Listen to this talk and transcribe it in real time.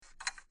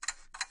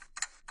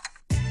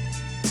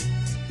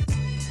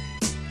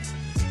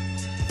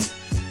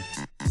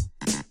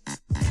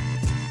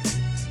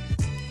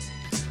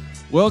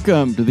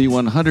Welcome to the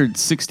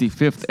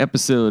 165th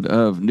episode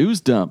of News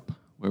Dump,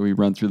 where we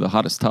run through the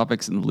hottest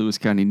topics in the Lewis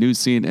County news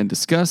scene and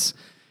discuss.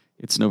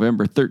 It's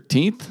November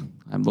 13th.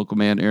 I'm local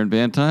man Aaron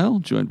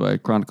VanTuyl, joined by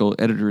Chronicle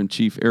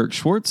Editor-in-Chief Eric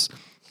Schwartz,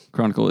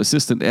 Chronicle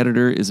Assistant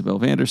Editor Isabel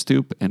Vander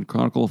Stoep, and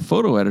Chronicle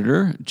Photo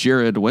Editor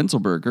Jared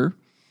Wenzelburger.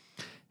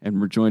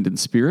 And we're joined in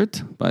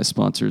spirit by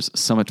sponsors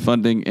Summit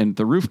Funding and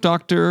The Roof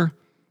Doctor.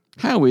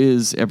 How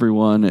is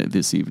everyone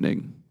this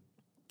evening?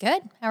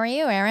 Good. How are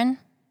you, Aaron?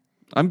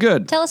 I'm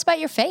good. Tell us about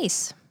your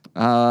face.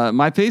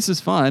 My face is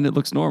fine. It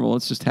looks normal.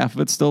 It's just half of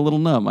it's still a little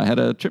numb. I had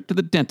a trip to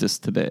the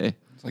dentist today.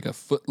 It's like a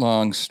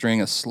foot-long string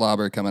of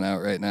slobber coming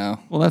out right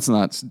now. Well, that's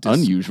not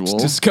unusual.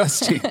 It's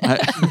disgusting.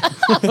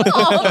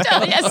 Oh,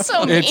 that's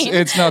so mean.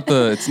 It's not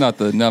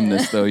the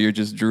numbness though. You're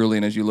just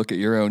drooling as you look at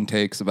your own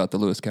takes about the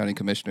Lewis County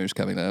commissioners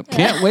coming up.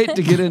 Can't wait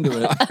to get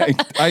into it.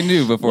 I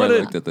knew before I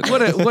looked at the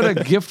what a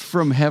gift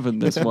from heaven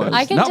this was.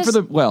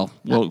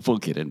 We'll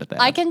get into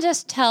that. I can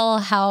just tell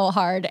how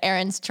hard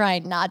Aaron's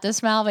trying not to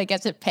smile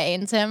because it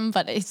pains him,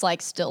 but he's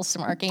like still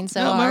smirking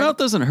so hard. My mouth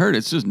doesn't hurt.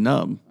 It's just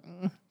numb.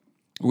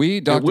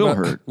 We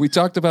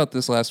talked about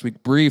this last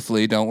week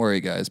briefly. Don't worry,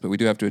 guys, but we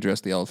do have to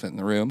address the elephant in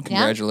the room.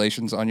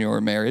 Congratulations on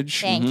your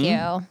marriage. Thank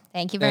you.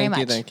 Thank you very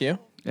much. Thank you.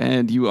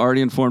 And you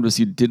already informed us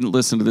you didn't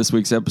listen to this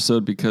week's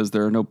episode because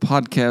there are no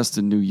podcasts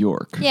in New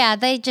York. Yeah,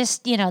 they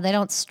just, they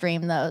don't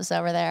stream those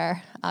over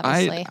there,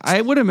 obviously.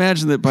 I would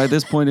imagine that by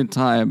this point in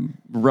time,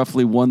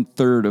 roughly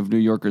 1/3 of New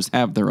Yorkers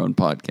have their own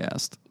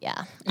podcast.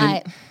 Yeah.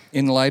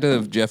 In light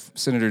of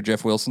Senator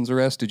Jeff Wilson's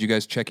arrest, did you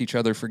guys check each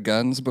other for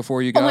guns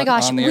before you got Oh my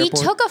gosh, on the we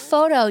airport? took a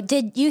photo.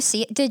 Did you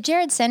see it? Did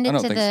Jared send it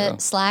to the so.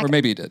 Slack? Or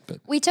maybe he did,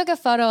 but we took a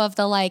photo of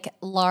the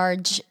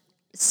large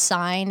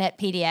sign at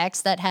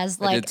PDX that has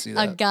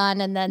a gun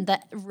and then the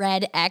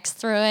red X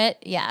through it.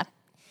 Yeah.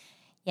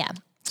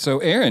 So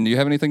Aaron, do you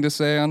have anything to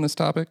say on this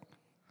topic?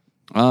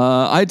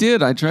 I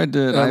did. I tried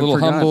to. A little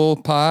humble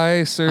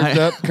pie served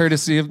up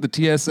courtesy of the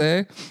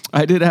TSA.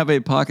 I did have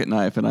a pocket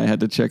knife, and I had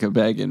to check a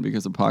bag in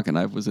because a pocket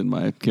knife was in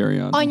my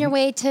carry-on. On your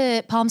way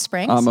to Palm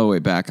Springs? On my way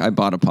back. I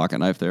bought a pocket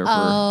knife there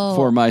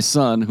for my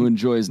son, who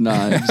enjoys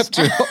knives.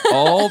 After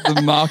all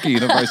the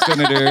mocking of our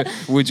senator,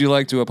 would you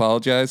like to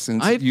apologize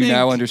since you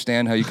now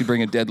understand how you could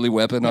bring a deadly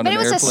weapon on an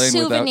airplane without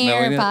knowing it? But it was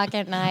a souvenir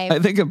pocket knife. I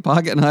think a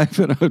pocket knife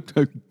and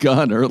a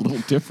gun are a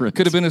little different.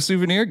 Could have been a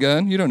souvenir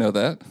gun. You don't know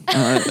that.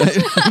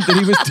 That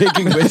he was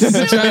taking with him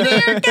to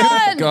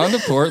China. Gone to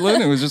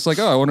Portland. It was just like,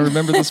 I want to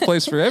remember this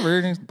place forever.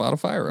 And he bought a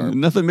firearm.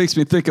 Nothing makes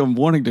me think I'm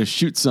wanting to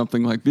shoot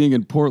something like being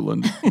in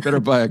Portland.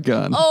 Better buy a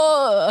gun.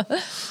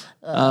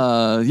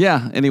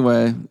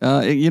 Anyway,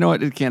 you know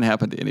what? It can't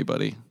happen to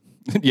anybody.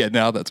 Yeah,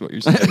 now that's what you're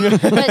saying.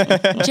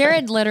 But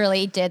Jared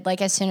literally did,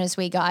 as soon as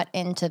we got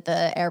into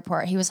the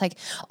airport, he was like,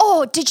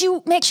 did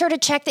you make sure to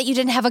check that you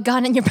didn't have a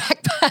gun in your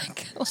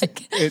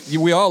backpack?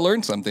 We all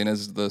learned something,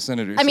 as the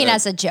senator said. I mean,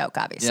 as a joke,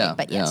 obviously,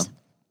 but yes.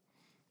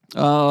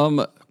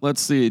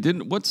 Let's see.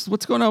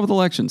 What's going on with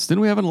elections?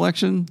 Didn't we have an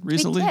election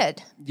recently? We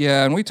did.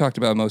 Yeah, and we talked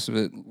about most of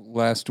it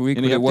last week.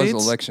 Any but updates? It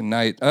was election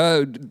night.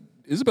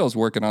 Isabel's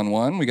working on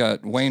one. We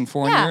got Wayne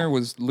Fournier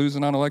was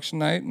losing on election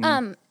night.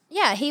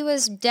 Yeah, he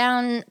was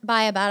down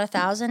by about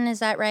 1,000. Is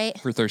that right?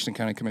 For Thurston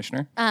County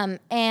Commissioner.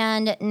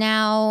 And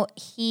now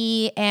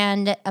he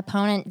and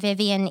opponent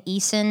Vivian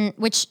Eason,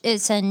 which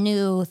is a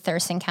new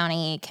Thurston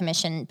County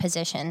Commission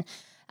position.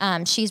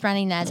 She's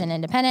running as an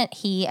independent,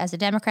 he as a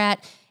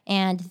Democrat,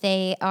 and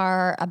they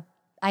are,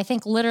 I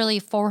think, literally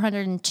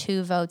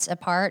 402 votes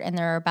apart, and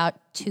there are about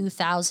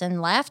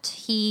 2,000 left.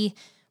 He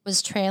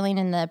was trailing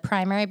in the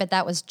primary, but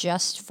that was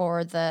just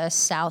for the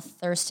South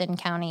Thurston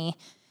County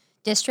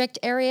district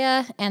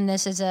area, and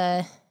this is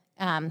a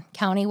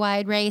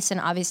county-wide race,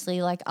 and obviously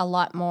a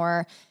lot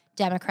more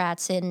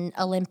Democrats in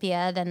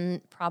Olympia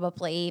than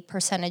probably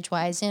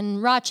percentage-wise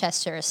in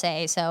Rochester,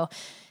 say. So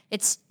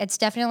it's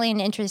definitely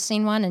an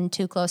interesting one and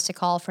too close to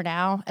call for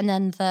now. And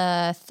then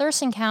the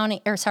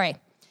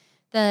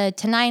the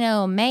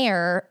Tenino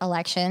mayor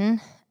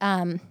election,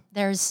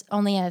 there's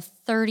only a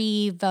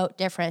 30 vote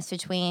difference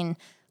between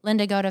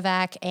Linda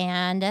Godovac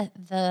and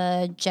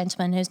the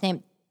gentleman whose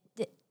name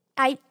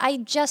I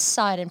just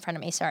saw it in front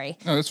of me. Sorry.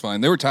 No, that's fine.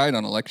 They were tied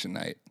on election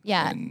night.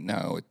 Yeah. And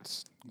now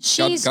it's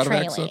she's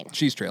trailing.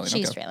 She's trailing.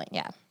 She's trailing.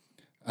 Yeah.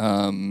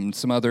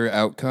 Some other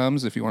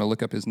outcomes, if you want to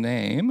look up his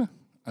name,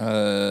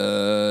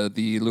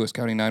 the Lewis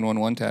County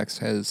 911 tax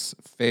has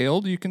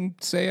failed. You can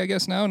say, I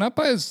guess now, not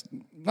by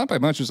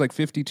much. It's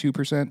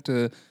 52%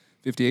 to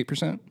 58%.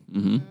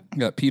 Mm-hmm. We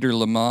got Peter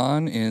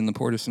Lamont in the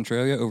Port of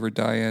Centralia over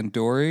Diane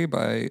Dorey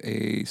by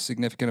a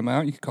significant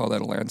amount. You could call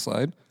that a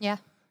landslide. Yeah.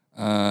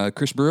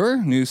 Chris Brewer,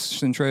 new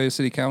Centralia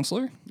City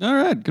Councilor. All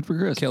right, good for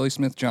Chris. Kelly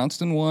Smith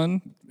Johnston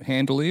won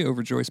handily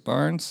over Joyce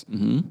Barnes.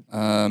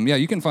 Mm-hmm.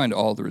 You can find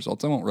all the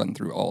results. I won't run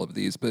through all of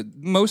these, but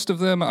most of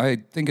them,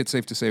 I think it's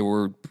safe to say,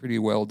 were pretty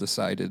well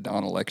decided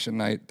on election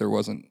night. There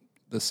wasn't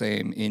the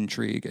same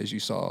intrigue as you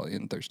saw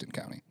in Thurston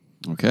County.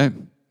 Okay.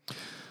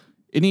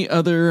 Any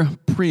other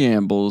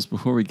preambles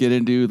before we get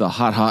into the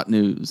hot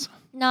news?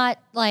 Not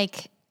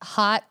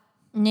hot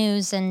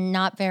news and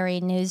not very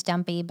news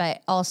dumpy,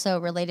 but also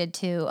related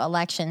to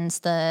elections.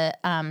 The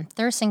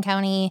Thurston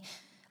County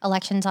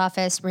Elections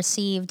Office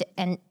received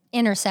and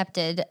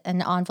intercepted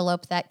an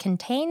envelope that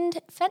contained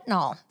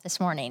fentanyl this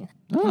morning.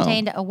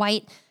 Contained a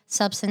white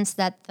substance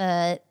that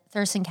the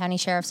Thurston County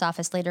Sheriff's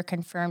Office later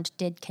confirmed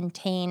did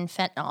contain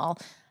fentanyl.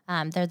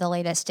 They're the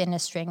latest in a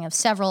string of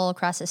several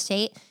across the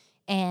state.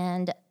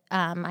 And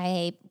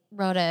I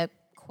wrote a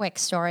quick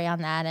story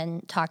on that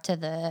and talked to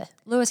the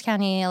Lewis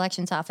County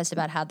Elections Office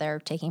about how they're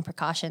taking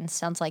precautions.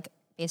 Sounds like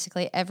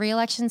basically every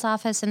elections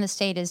office in the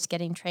state is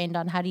getting trained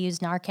on how to use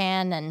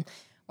Narcan and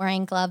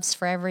wearing gloves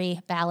for every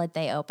ballot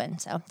they open.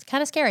 So it's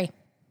kind of scary.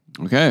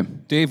 Okay.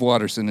 Dave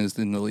Watterson is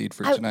in the lead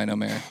for Tenino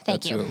Mayor.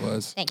 Thank you. That's who it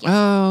was. Thank you.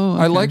 Oh,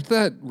 okay. I liked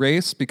that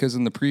race because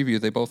in the preview,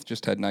 they both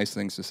just had nice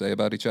things to say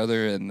about each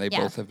other, and they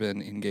both have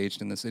been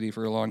engaged in the city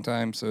for a long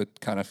time. So it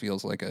kind of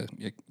feels like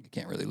you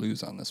can't really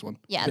lose on this one.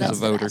 Yeah, as that's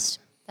a voter. the best.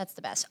 That's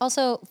the best.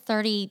 Also,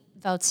 30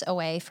 votes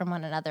away from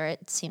one another.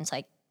 It seems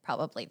like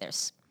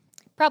there's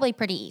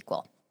pretty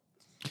equal.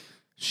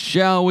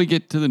 Shall we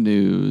get to the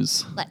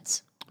news?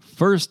 Let's.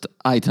 First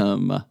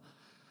item.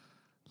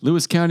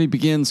 Lewis County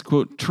begins,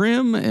 quote,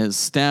 trim as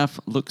staff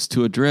looks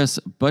to address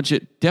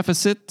budget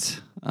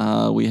deficit.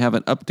 We have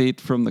an update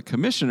from the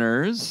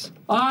commissioners.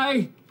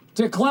 I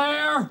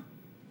declare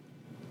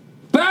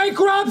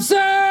bankruptcy!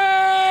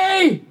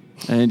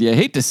 And you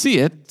hate to see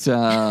it.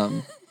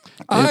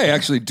 I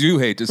actually do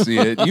hate to see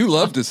it. You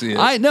love to see it.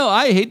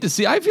 I hate to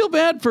see it. I feel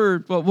bad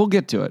for, well, we'll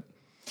get to it.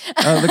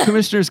 The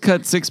commissioners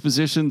cut 6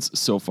 positions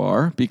so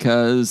far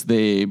because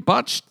they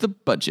botched the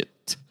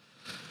budget.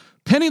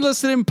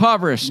 Penniless and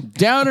impoverished,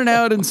 down and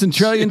out in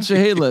Centralia and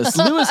Chehalis.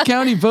 Lewis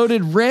County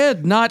voted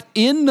red, not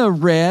in the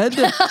red.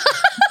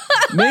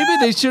 Maybe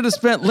they should have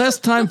spent less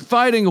time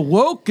fighting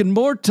woke and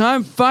more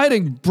time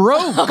fighting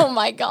broke. Oh,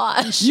 my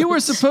gosh. You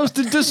were supposed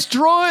to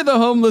destroy the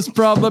homeless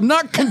problem,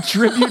 not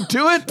contribute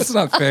to it. That's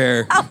not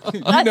fair. You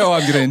know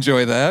I'm going to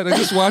enjoy that. I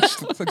just watched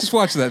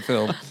that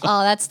film.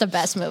 Oh, that's the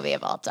best movie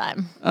of all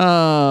time.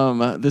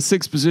 The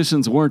 6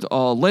 positions weren't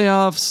all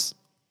layoffs.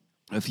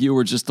 A few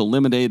were just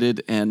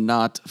eliminated and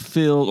not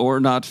filled.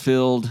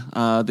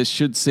 This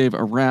should save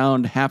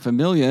around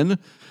 $500,000,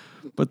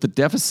 but the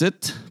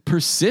deficit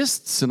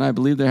persists, and I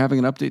believe they're having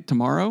an update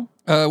tomorrow.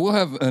 We'll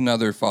have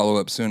another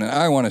follow-up soon.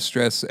 I want to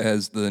stress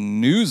as the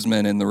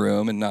newsman in the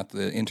room and not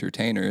the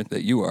entertainer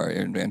that you are,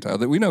 Aaron VanTuyl,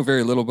 that we know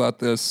very little about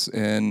this,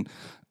 and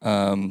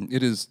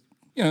it is,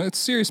 it's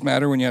a serious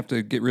matter when you have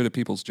to get rid of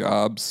people's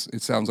jobs.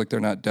 It sounds like they're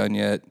not done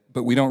yet,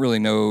 but we don't really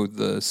know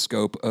the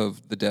scope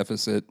of the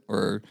deficit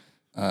or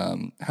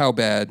how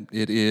bad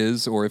it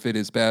is, or if it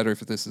is bad, or if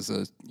this is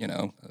a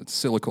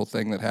cyclical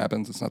thing that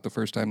happens. It's not the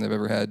first time they've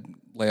ever had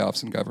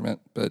layoffs in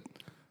government, but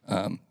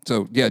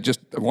just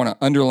I want to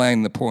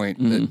underline the point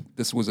that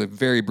this was a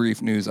very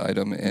brief news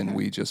item, and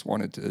we just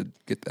wanted to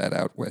get that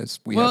out as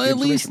we have the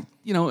information.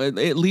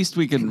 At least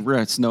we can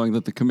rest knowing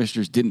that the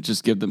commissioners didn't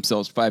just give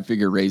themselves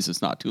 5-figure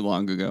raises not too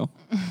long ago.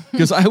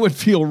 Because I would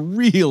feel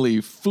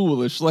really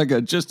foolish, like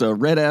just a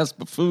red-ass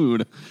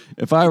buffoon,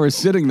 if I were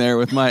sitting there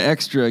with my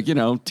extra,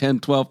 $10,000,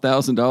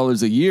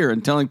 $12,000 a year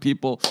and telling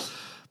people,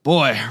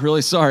 boy,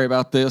 really sorry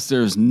about this.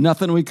 There's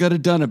nothing we could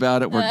have done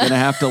about it. We're going to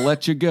have to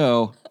let you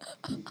go.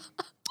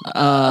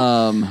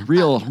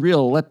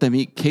 Real let them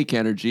eat cake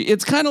energy.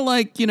 It's kind of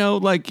like,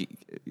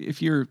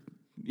 if you're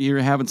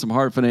having some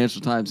hard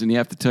financial times and you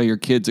have to tell your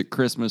kids at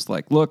Christmas,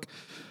 like, look,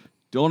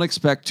 don't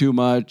expect too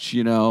much.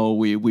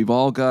 We've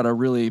all got to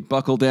really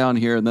buckle down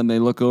here. And then they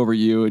look over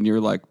you and you're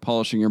like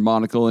polishing your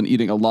monocle and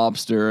eating a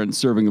lobster and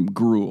serving them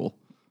gruel.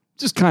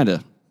 Just kind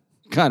of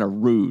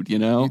rude,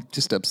 It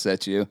just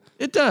upsets you.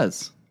 It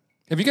does.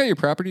 Have you got your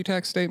property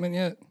tax statement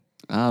yet?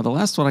 The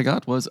last one I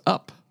got was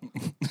up.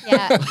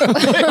 Yeah.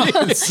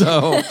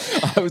 So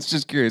I was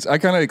just curious. I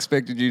kind of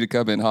expected you to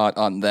come in hot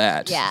on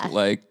that. Yeah.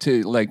 Like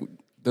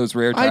those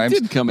rare times. I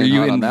did come in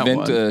hot on that one.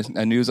 You invent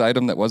a news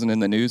item that wasn't in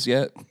the news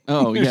yet.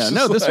 Oh, yeah.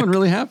 No, this one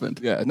really happened.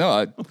 Yeah. No,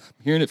 I'm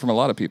hearing it from a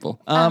lot of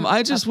people.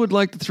 I just would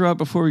like to throw out,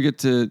 before we get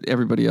to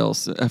everybody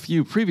else, a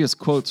few previous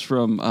quotes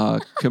from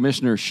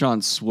Commissioner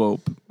Sean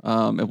Swope.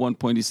 At one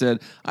point he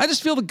said, I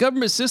just feel the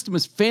government system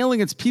is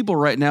failing its people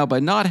right now by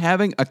not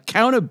having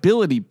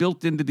accountability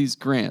built into these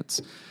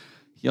grants.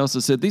 He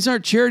also said, these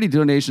aren't charity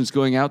donations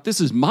going out.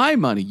 This is my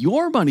money,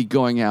 your money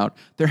going out.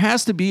 There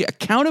has to be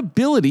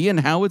accountability in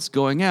how it's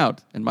going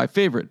out. And my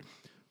favorite,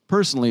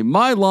 personally,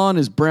 my lawn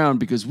is brown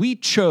because we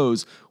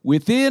chose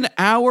within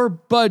our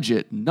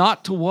budget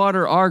not to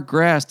water our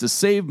grass to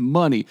save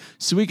money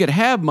so we could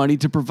have money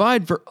to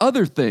provide for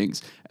other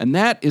things. And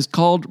that is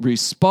called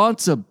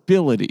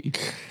responsibility.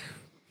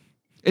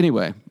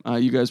 Anyway,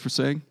 you guys were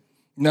saying?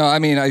 No, I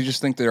mean, I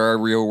just think there are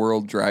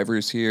real-world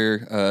drivers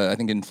here. I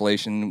think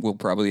inflation will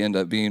probably end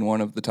up being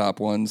one of the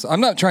top ones.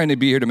 I'm not trying to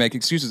be here to make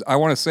excuses. I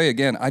want to say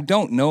again, I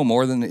don't know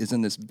more than is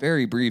in this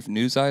very brief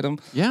news item.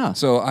 Yeah.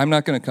 So I'm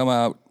not going to come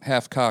out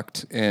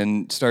half-cocked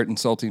and start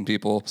insulting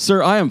people.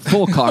 Sir, I am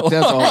full-cocked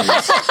as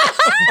always.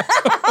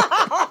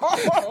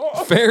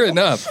 Fair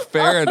enough.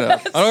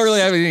 I don't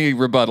really have any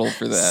rebuttal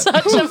for that.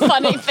 Such a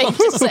funny thing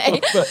to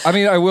say. But, I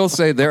mean, I will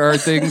say there are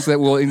things that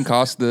will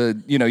cost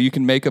you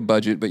can make a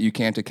budget, but you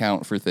can't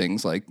account for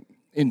things like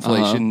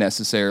inflation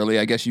necessarily.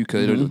 I guess you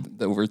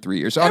could over 3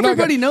 years. So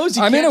Everybody knows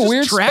you I'm can't in a just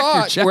weird track your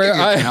spot checking where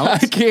I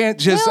accounts. can't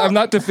just. Well, I'm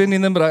not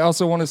defending them, but I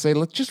also want to say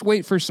let's just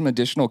wait for some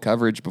additional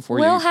coverage before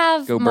We'll you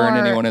have go burn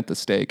more- anyone at the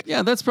stake.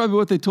 Yeah, that's probably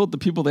what they told the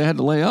people they had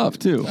to lay off,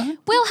 too.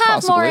 We'll have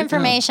Possibly, more yeah.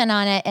 information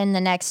on it in the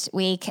next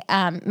week.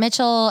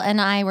 Mitchell and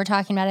I were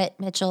talking about it.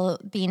 Mitchell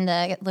being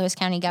the Lewis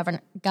County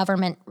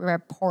government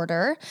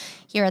reporter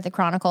here at the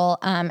Chronicle,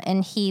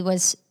 and he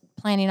was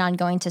planning on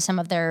going to some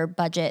of their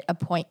budget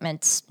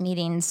appointments,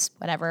 meetings,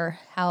 whatever.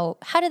 How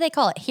do they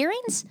call it?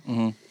 Hearings?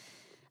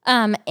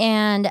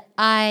 And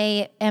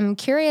I am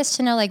curious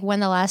to know like when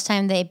the last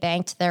time they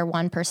banked their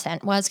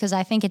 1% was, because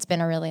I think it's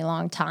been a really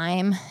long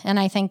time. And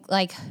I think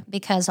like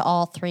because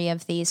all three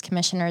of these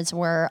commissioners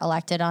were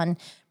elected on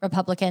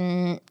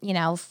Republican,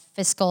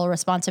 fiscal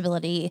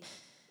responsibility,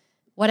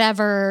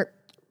 whatever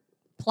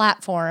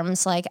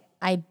platforms, like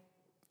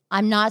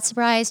I'm not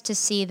surprised to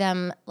see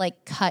them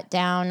like cut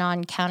down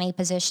on county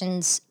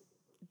positions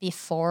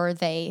before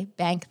they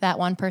bank that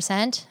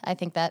 1%. I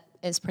think that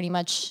is pretty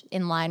much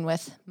in line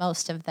with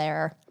most of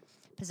their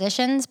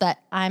positions, but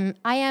I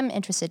am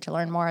interested to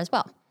learn more as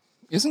well.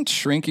 Isn't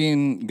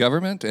shrinking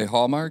government a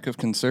hallmark of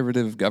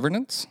conservative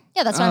governance?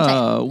 Yeah, that's what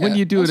I'm saying. When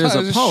you do it that's as why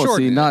I a was policy,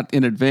 shortening it. not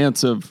in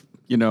advance of,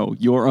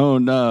 your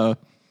own, that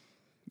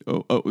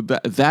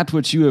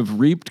which you have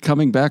reaped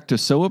coming back to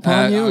sow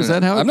upon you? Is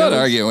that how it I'm goes? not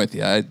arguing with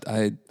you. I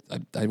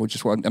would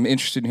just want. I'm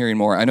interested in hearing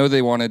more. I know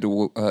they wanted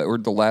to, or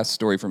the last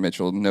story from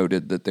Mitchell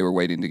noted that they were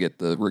waiting to get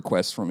the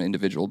requests from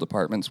individual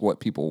departments what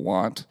people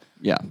want.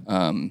 Yeah.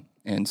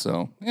 And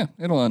so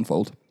it'll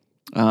unfold.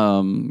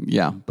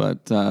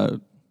 But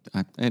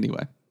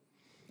anyway.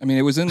 I mean,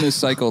 it was in this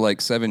cycle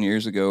like 7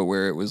 years ago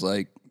where it was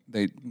like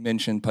they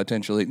mentioned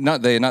potentially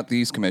not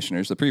these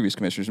commissioners, the previous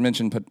commissioners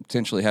mentioned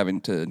potentially having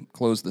to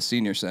close the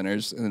senior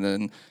centers, and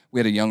then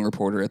we had a young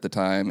reporter at the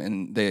time,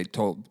 and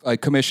a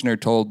commissioner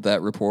told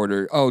that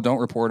reporter, "Oh, don't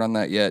report on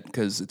that yet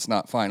because it's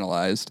not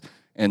finalized."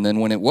 And then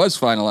when it was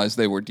finalized,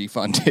 they were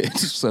defunded.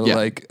 So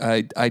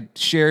I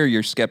share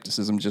your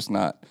skepticism, just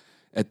not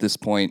at this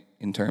point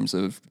in terms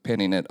of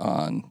pinning it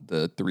on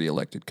the 3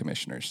 elected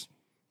commissioners.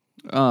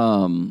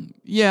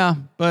 Yeah,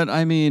 but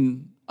I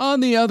mean, on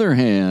the other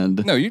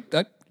hand, No, you're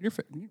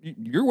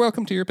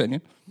welcome to your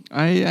opinion.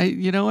 I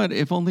you know what?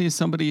 If only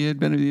somebody had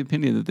been of the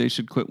opinion that they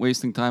should quit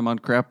wasting time on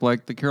crap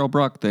like the Carol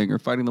Brock thing, or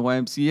fighting the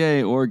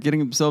YMCA, or getting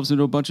themselves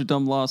into a bunch of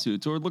dumb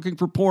lawsuits, or looking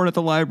for porn at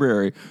the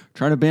library,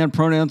 trying to ban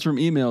pronouns from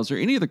emails, or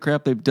any of the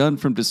crap they've done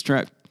to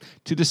distract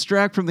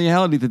from the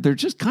reality that they're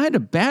just kind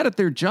of bad at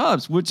their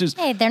jobs, which is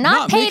Hey, they're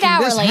not paid making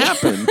this hourly.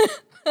 happen.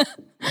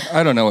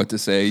 I don't know what to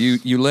say.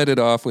 You let it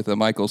off with a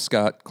Michael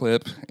Scott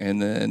clip, and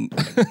then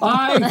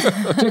I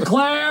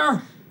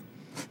declare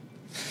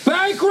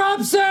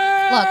bankruptcy! Look,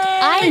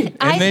 I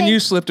and then think,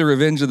 you slipped a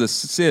Revenge of the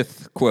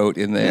Sith quote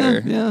in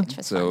there. Yeah.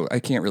 So I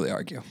can't really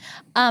argue.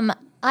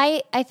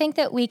 I think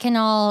that we can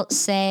all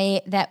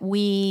say that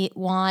we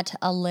want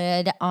a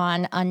lid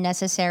on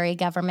unnecessary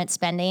government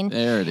spending.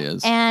 There it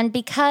is. And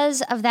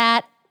because of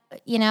that,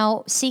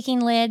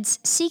 seeking lids,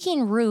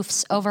 seeking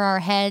roofs over our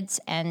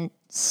heads and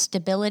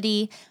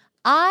stability,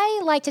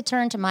 I like to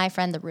turn to my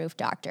friend, the Roof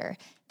Doctor.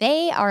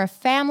 They are a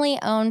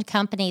family-owned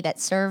company that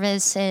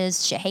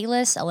services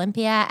Chehalis,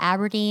 Olympia,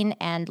 Aberdeen,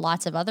 and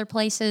lots of other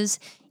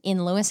places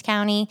in Lewis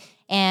County.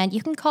 And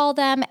you can call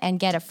them and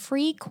get a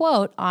free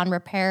quote on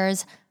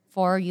repairs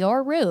for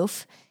your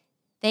roof.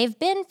 They've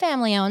been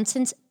family-owned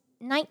since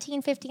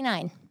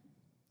 1959.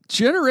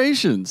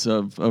 Generations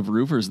of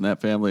roofers in that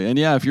family. And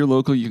yeah, if you're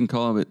local, you can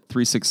call them at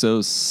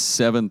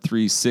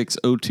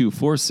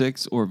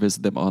 360-736-0246 or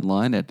visit them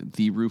online at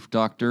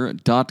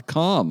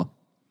theroofdoctor.com.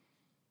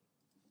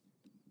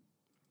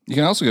 You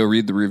can also go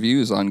read the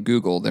reviews on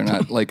Google. They're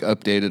not like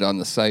updated on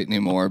the site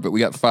anymore, but we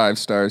got 5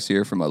 stars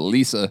here from a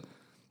Lisa.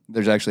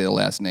 There's actually a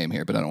last name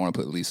here, but I don't want to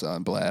put Lisa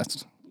on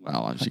blast.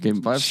 Wow, she gave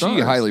him 5 stars.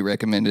 She highly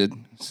recommended.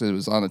 So it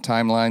was on a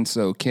timeline,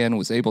 so Ken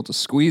was able to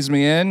squeeze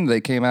me in.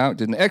 They came out,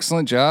 did an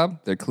excellent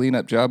job. Their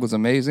cleanup job was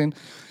amazing.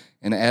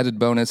 An added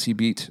bonus, he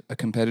beat a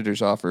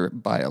competitor's offer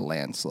by a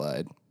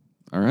landslide.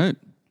 All right.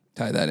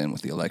 Tie that in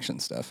with the election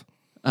stuff.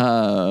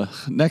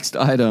 Next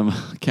item,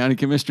 County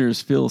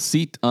Commissioners fill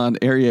seat on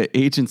Area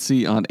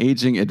Agency on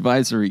Aging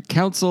Advisory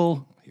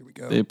Council. Here we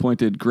go. They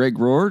appointed Greg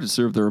Rohr to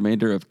serve the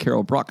remainder of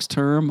Carol Brock's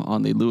term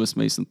on the Lewis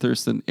Mason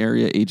Thurston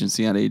Area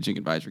Agency on Aging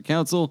Advisory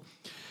Council.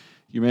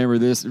 You may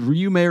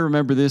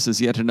remember this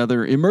as yet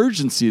another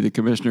emergency the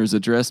commissioners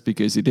addressed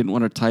because he didn't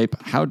want to type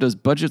 "How does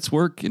budgets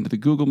work?" into the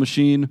Google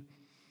machine.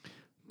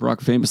 Brock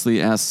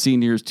famously asked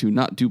seniors to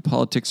not do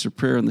politics or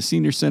prayer in the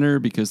senior center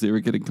because they were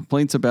getting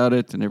complaints about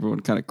it, and everyone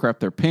kind of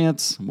crapped their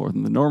pants more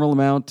than the normal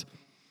amount.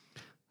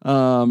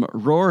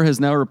 Rohr has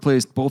now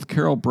replaced both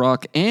Carol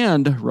Brock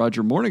and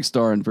Roger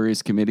Morningstar in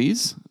various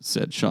committees,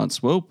 said Sean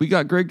Swope. We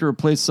got Greg to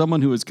replace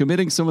someone who is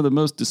committing some of the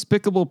most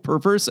despicable,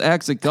 perverse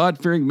acts a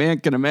God-fearing man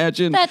can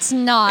imagine. That's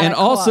not And a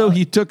also, quote.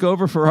 he took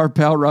over for our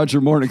pal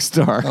Roger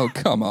Morningstar. Oh,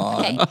 come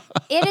on. Okay.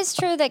 It is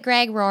true that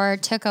Greg Rohr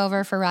took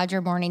over for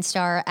Roger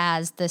Morningstar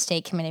as the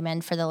state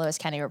committeeman for the Lewis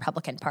County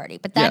Republican Party,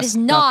 but that Yes, is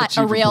not not the chief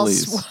a of real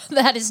police.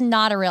 that is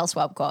not a real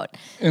Swope quote.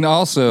 And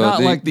also,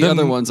 Not like the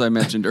other ones I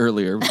mentioned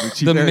earlier. Which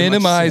he the very much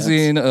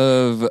minimizing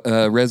says.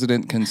 of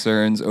resident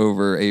concerns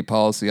over a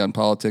policy on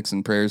politics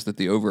and prayers that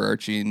the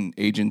overarching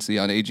agency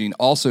on aging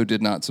also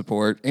did not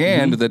support,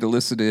 and that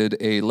elicited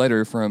a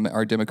letter from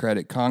our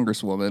Democratic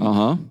Congresswoman.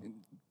 Uh-huh.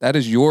 That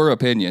is your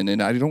opinion,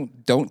 and I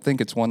don't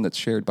think it's one that's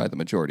shared by the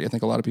majority. I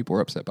think a lot of people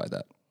are upset by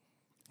that.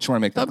 Just want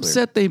to make that clear.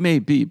 Upset they may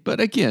be, but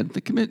again,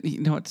 the committee,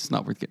 it's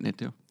not worth getting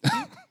into.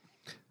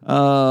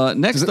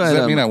 Next Does item.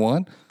 that mean I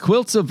won?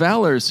 Quilts of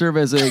Valor serve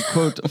as a,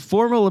 quote,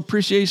 formal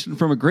appreciation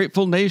from a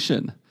grateful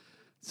nation.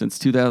 Since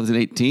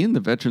 2018, the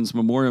Veterans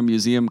Memorial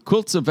Museum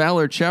Quilts of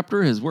Valor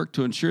chapter has worked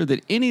to ensure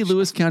that any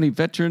Lewis County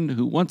veteran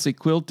who wants a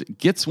quilt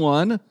gets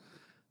one.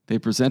 They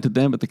presented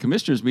them at the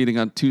commissioners meeting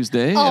on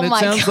Tuesday, Oh and it my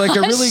sounds like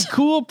a really gosh.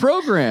 cool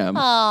program.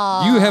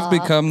 You have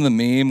become the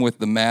meme with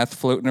the math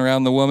floating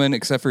around the woman,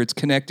 except for it's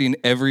connecting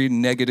every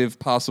negative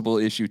possible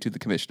issue to the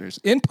commissioners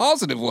in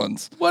positive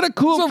ones. What a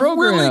cool It's a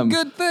program. really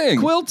good thing.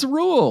 Quilts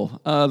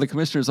rule. The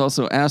commissioners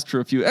also asked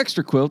for a few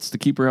extra quilts to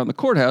keep around the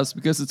courthouse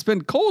because it's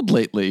been cold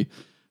lately,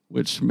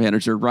 which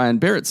manager Ryan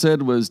Barrett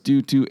said was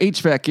due to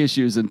HVAC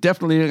issues and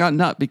definitely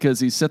not because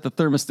he set the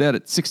thermostat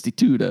at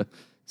 62 to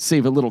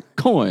save a little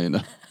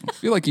coin. I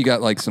feel like you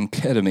got like some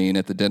ketamine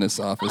at the dentist's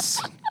office.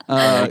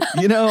 I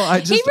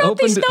just He wrote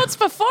opened these notes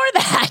before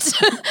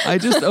that. I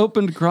just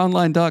opened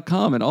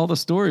cronline.com and all the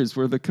stories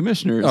were the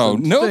commissioners. Oh,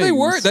 and no, they things.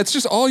 weren't. That's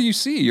just all you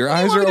see. Your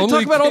eyes You are want me only to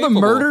talk about all the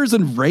capable. murders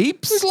and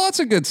rapes? There's lots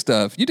of good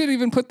stuff. You didn't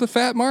even put the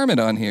fat marmot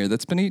on here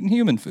that's been eating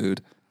human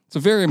food. It's a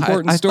very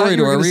important I story thought you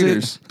to were our gonna say-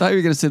 readers. thought you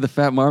were going to say the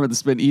fat marmot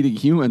that's been eating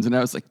humans, and I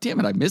was like, damn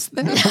it, I missed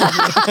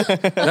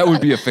that. That would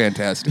be a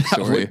fantastic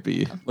That story. would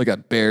be. Like a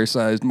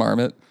bear-sized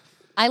marmot.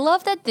 I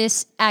love that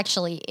this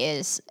actually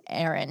is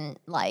Aaron,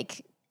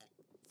 like,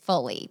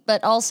 fully,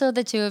 but also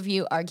the two of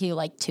you argue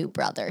like two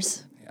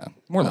brothers. Yeah,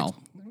 more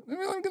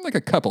like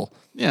a couple.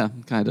 Yeah,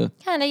 kind of.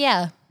 Kind of,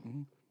 yeah.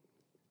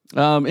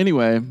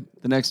 Anyway,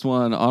 the next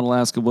one, on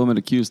Alaska woman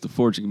accused of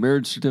forging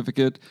marriage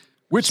certificate.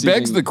 Which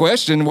begs the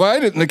question, why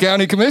didn't the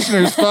county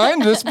commissioners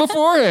find this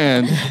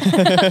beforehand?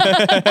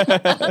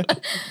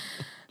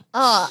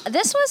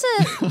 This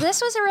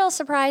was a real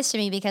surprise to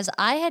me because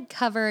I had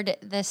covered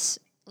this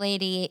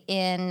lady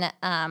in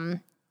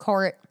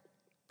court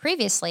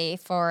previously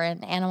for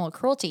an animal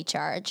cruelty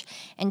charge,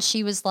 and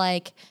she was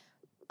like,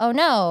 oh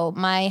no,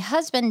 my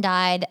husband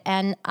died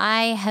and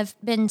I have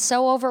been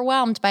so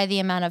overwhelmed by the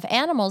amount of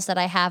animals that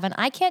I have and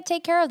I can't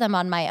take care of them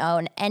on my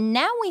own. And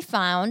now we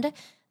found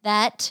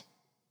that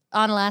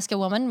an Alaska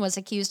woman was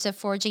accused of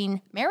forging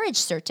marriage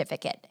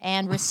certificate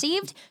and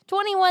received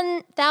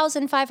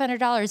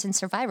 $21,500 in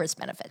survivor's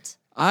benefits.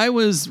 I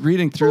was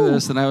reading through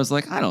this and I was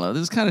like, I don't know,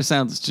 this kind of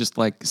sounds just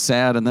like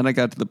sad. And then I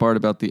got to the part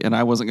about and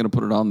I wasn't going to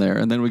put it on there.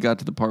 And then we got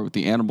to the part with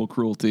the animal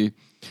cruelty.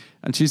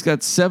 And she's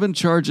got 7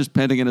 charges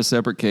pending in a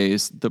separate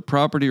case. The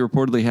property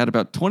reportedly had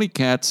about 20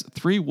 cats,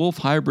 3 wolf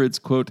hybrids,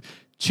 quote,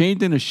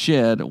 chained in a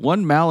shed,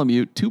 1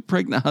 Malamute, 2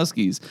 pregnant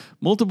huskies,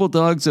 multiple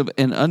dogs of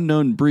an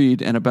unknown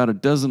breed, and about a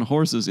dozen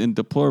horses in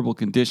deplorable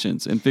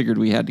conditions, and figured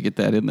we had to get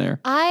that in there.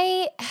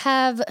 I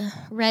have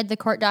read the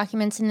court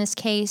documents in this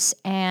case,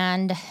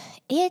 and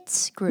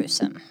it's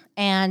gruesome.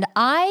 And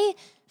I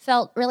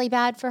felt really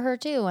bad for her,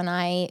 too, when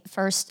I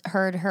first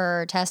heard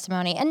her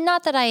testimony. And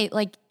not that I,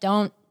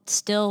 don't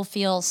still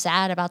feel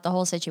sad about the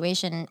whole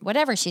situation.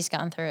 Whatever she's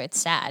gone through, it's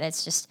sad.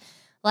 It's just,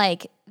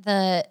 at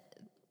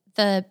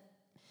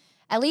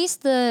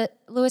least the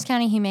Lewis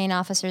County Humane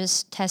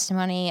Officer's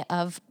testimony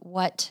of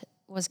what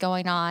was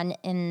going on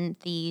in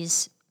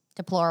these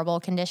deplorable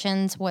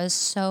conditions was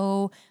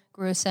so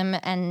gruesome,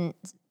 and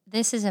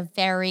this is a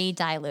very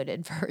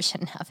diluted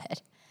version of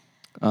it.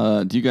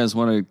 Do you guys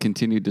want to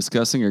continue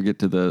discussing or get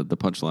to the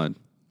punchline?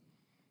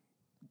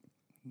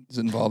 Does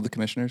it involve the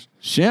commissioners?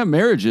 Sham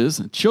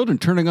marriages, children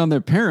turning on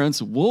their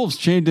parents, wolves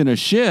chained in a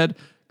shed.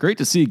 Great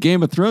to see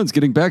Game of Thrones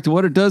getting back to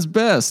what it does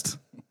best.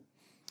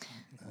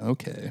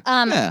 Okay.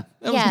 Yeah,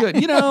 that was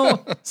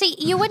good. See,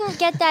 you wouldn't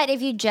get that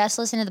if you just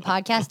listened to the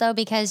podcast, though,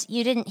 because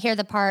you didn't hear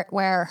the part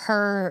where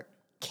her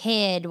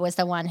kid was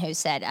the one who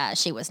said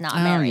she was not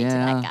married to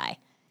that guy.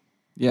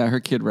 Yeah, her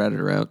kid ratted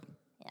her out.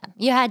 Yeah,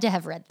 you had to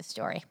have read the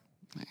story.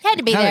 Had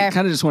to be there.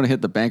 Kind of just want to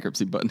hit the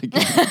bankruptcy button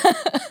again.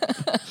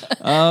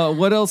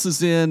 What else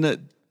is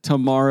in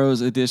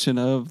tomorrow's edition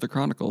of the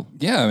Chronicle?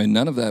 Yeah, I mean,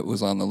 none of that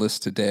was on the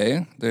list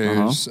today.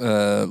 There's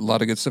a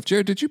lot of good stuff.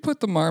 Jared, did you put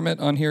the marmot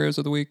on Heroes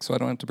of the Week so I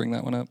don't have to bring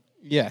that one up?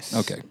 Yes.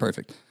 Okay,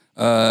 perfect.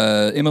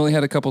 Emily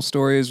had a couple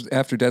stories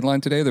after deadline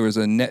today. There was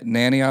a net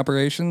nanny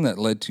operation that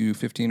led to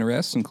 15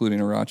 arrests,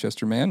 including a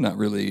Rochester man. Not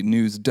really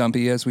news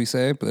dumpy, as we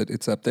say, but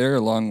it's up there,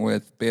 along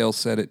with bail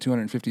set at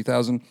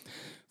 $250,000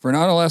 For an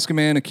Alaska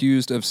man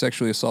accused of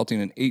sexually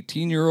assaulting an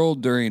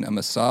 18-year-old during a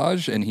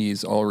massage, and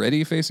he's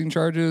already facing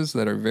charges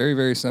that are very,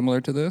 very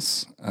similar to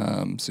this.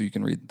 So you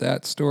can read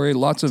that story.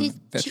 Lots of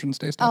Veterans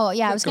Day stuff. Oh,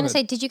 yeah. I was going to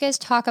say, did you guys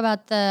talk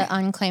about the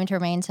unclaimed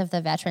remains of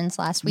the veterans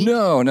last week?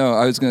 No.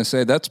 I was going to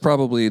say that's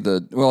probably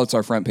it's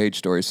our front page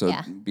story. So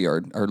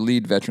our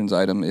lead veterans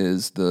item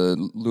is the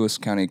Lewis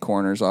County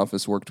Coroner's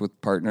Office worked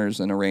with partners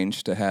and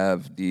arranged to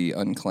have the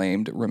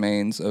unclaimed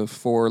remains of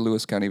 4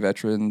 Lewis County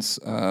veterans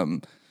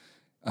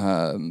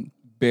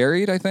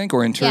buried, I think,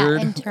 or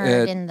interred. Yeah,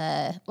 interred in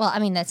the... Well, I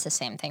mean, that's the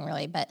same thing,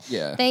 really. But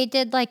they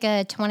did like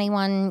a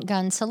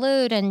 21-gun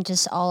salute and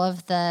just all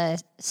of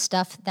the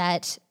stuff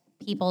that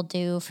people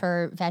do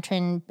for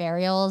veteran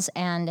burials.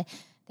 And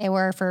they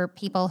were for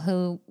people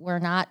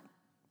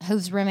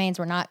whose remains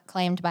were not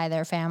claimed by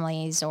their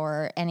families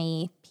or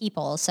any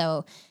people.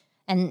 So,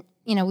 and,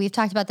 we've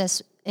talked about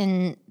this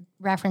in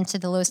reference to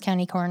the Lewis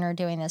County coroner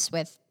doing this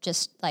with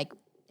just like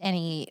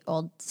any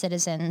old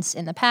citizens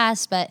in the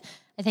past, but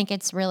I think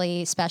it's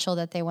really special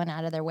that they went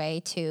out of their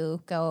way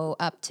to go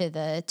up to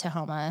the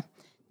Tahoma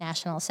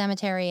National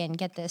Cemetery and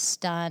get this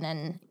done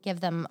and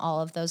give them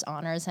all of those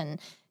honors. And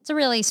it's a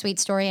really sweet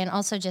story, and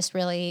also just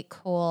really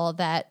cool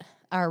that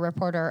our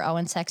reporter,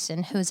 Owen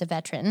Sexton, who's a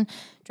veteran,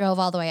 drove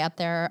all the way up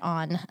there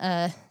on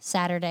a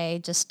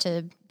Saturday just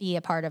to be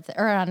a part of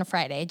or on a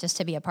Friday just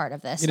to be a part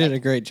of this. He did a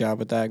great job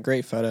with that.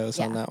 Great photos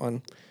on that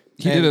one.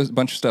 He did a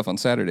bunch of stuff on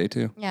Saturday,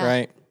 too. Yeah.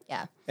 Right.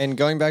 Yeah. And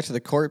going back to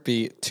the court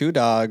beat, 2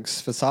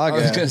 dogs, Fasaga.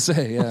 I was going to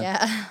say,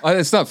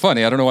 it's not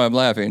funny. I don't know why I'm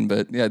laughing,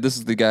 but this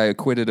is the guy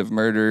acquitted of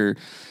murder,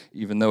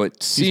 even though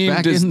it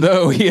seemed as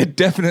though he had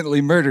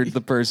definitely murdered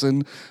the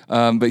person.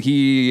 But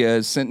he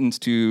is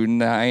sentenced to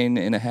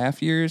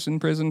 9.5 years in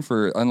prison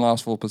for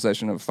unlawful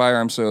possession of a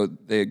firearm. So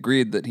they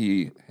agreed that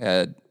he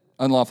had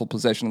unlawful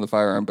possession of the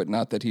firearm, but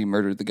not that he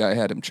murdered the guy,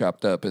 had him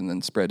chopped up, and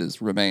then spread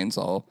his remains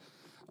all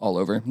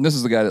over. And this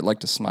is the guy that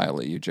liked to smile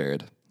at you,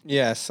 Jared.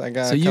 Yes, I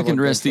got. So you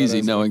can rest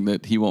easy knowing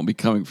that he won't be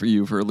coming for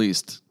you for at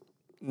least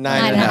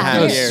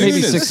 9.5 years.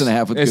 Maybe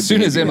 6.5 with as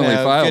soon as Emily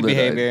filed good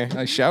it, behavior.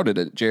 I shouted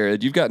at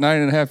Jared, "You've got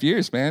 9.5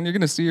 years, man. You're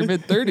going to see your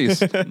mid-30s."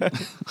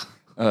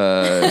 So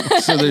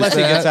there's Unless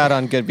he that. gets out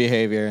on good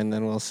behavior, and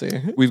then we'll see.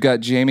 We've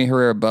got Jamie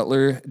Herrera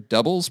Butler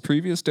doubles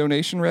previous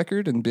donation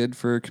record and bid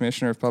for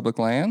Commissioner of Public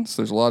Lands.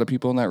 There's a lot of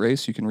people in that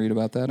race. You can read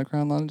about that at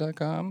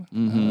crownlawn.com.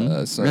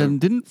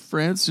 And didn't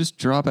France just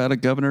drop out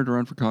of governor to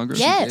run for Congress?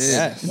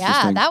 Yes.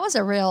 Yeah, that was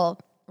a real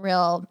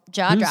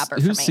jaw dropper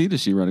for me. Whose seat is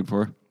she running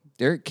for?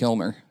 Derek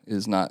Kilmer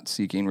is not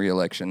seeking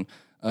re-election.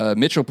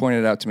 Mitchell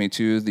pointed out to me,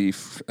 too, the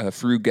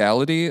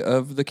frugality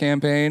of the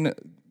campaign.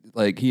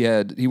 Like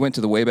he went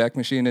to the Wayback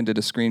Machine and did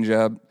a screen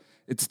job.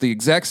 It's the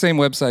exact same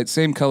website,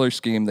 same color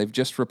scheme. They've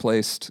just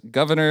replaced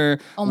governor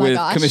with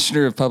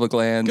commissioner of public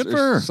lands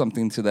or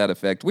something to that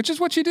effect, which is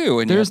what you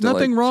do. There's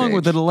nothing wrong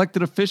with an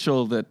elected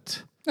official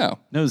that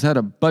knows how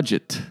to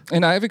budget.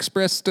 And I've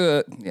expressed,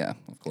 of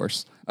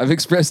course, I've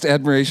expressed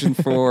admiration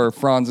for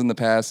Franz in the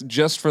past,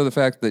 just for the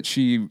fact that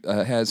she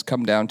has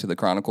come down to the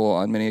Chronicle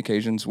on many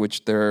occasions,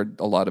 which there are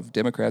a lot of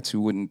Democrats who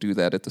wouldn't do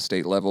that at the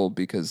state level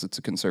because it's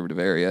a conservative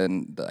area,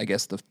 and I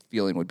guess the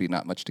feeling would be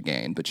not much to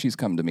gain. But she's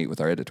come to meet with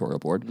our editorial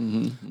board.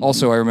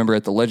 Also, I remember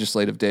at the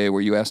legislative day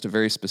where you asked a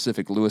very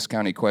specific Lewis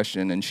County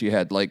question, and she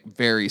had like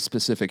very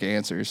specific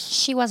answers.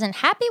 She wasn't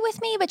happy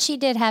with me, but she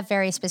did have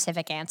very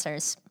specific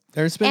answers.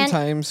 There's been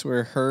times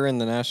where her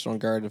and the National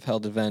Guard have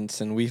held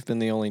events, and we've been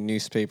the only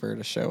newspaper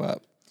to show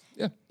up.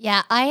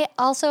 Yeah, I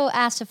also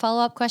asked a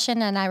follow-up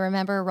question, and I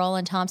remember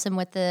Roland Thompson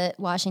with the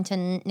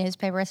Washington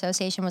Newspaper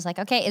Association was like,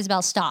 "Okay,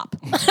 Isabel, stop."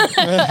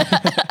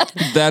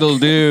 That'll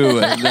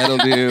do.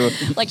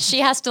 Like,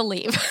 she has to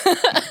leave.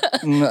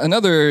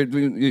 Another,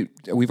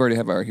 we've already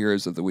have our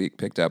Heroes of the Week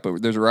picked out,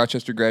 but there's a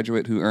Rochester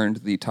graduate who earned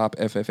the top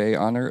FFA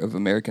honor of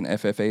American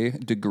FFA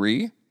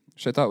degree,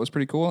 which I thought was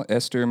pretty cool.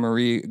 Esther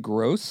Marie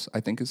Gross, I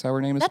think is how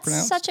her name is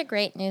pronounced. That's such a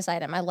great news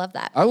item. I love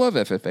that. I love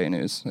FFA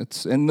news.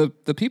 And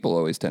the people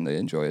always tend to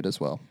enjoy it as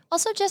well.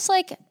 Also, just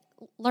like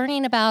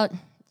learning about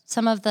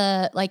some of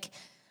the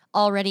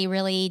already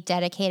really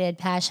dedicated,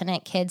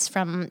 passionate kids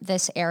from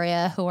this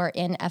area who are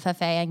in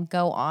FFA and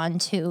go on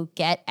to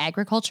get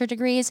agriculture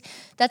degrees.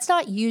 That's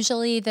not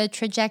usually the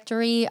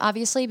trajectory,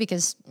 obviously,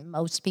 because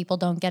most people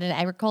don't get an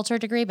agriculture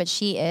degree, but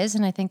she is,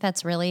 and I think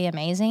that's really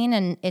amazing,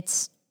 and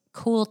it's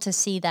cool to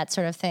see that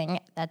sort of thing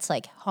that's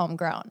like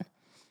homegrown.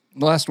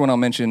 The last one I'll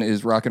mention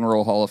is Rock and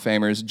Roll Hall of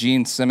Famers.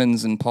 Gene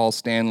Simmons and Paul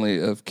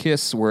Stanley of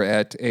KISS were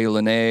at A.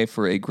 Linnae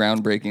for a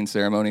groundbreaking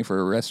ceremony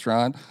for a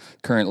restaurant.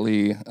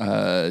 Currently,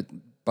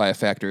 by a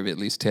factor of at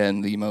least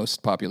 10, the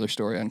most popular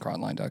story on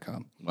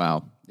cronline.com.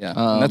 Wow. Yeah,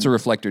 and that's a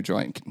reflector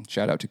joint.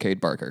 Shout out to Cade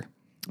Barker.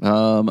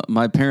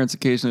 My parents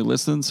occasionally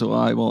listen, so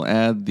I will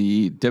add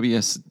the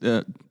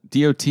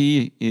DOT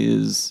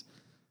is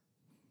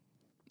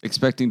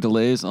expecting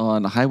delays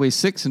on Highway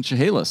 6 in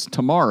Chehalis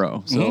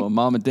tomorrow. So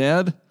Mom and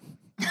Dad,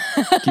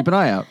 keep an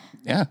eye out.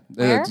 Yeah,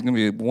 Where? it's going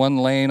to be one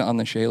lane on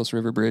the Chehalis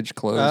River Bridge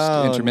closed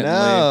intermittently.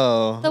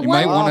 No. The You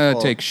one might want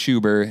to take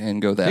Schuber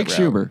and go that route. Take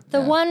Schuber.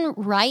 The one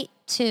right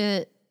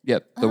to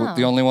Yep,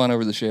 the only one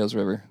over the Shales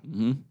River.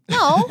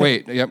 No.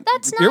 Wait, yep.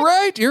 That's not-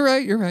 You're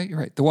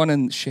right. The one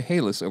in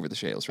Chehalis over the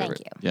Shales River.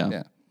 Thank you.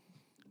 Yeah.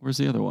 Where's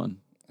the other one?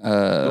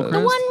 The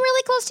one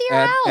really close to your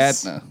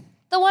house. Adna.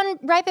 The one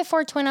right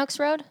before Twin Oaks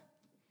Road.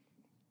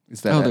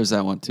 Is that There's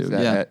that one too. Is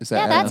that Yeah. Ad- is that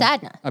Yeah, Adna? that's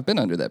Adna. I've been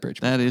under that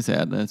bridge. That is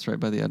Adna. That's right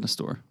by the Adna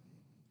store.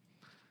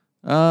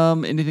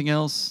 Anything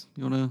else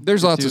you want to?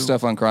 There's lots of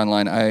stuff on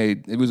Cronline.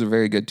 It was a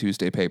very good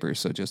Tuesday paper,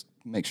 so just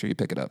make sure you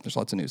pick it up. There's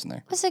lots of news in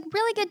there. It was a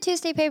really good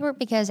Tuesday paper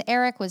because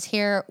Eric was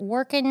here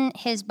working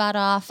his butt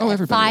off at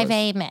everybody 5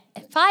 a.m.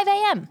 5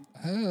 a.m.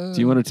 Do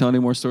you want to tell any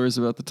more stories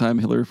about the time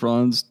Hillary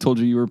Franz told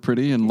you were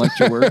pretty and liked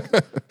your work?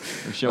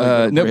 Or shall we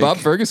go to No, break? Bob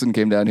Ferguson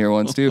came down here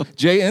once too.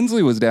 Jay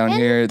Inslee was down And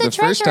here the the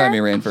first time he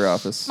treasurer, ran for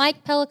office.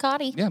 Mike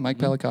Pellicotti. Yeah, Mike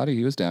Pellicotti,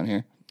 he was down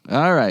here.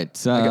 All right.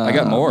 I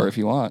got more if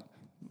you want.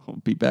 We'll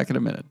be back in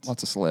a minute.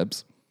 Lots of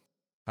celebs.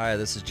 Hi,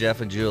 this is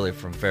Jeff and Julie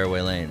from Fairway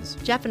Lanes.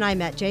 Jeff and I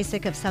met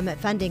JSIC of Summit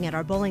Funding at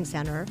our bowling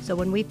center, so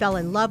when we fell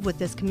in love with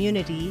this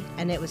community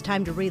and it was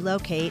time to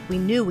relocate, we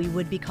knew we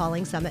would be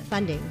calling Summit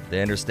Funding.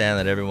 They understand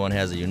that everyone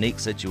has a unique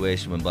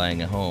situation when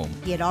buying a home.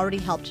 He had already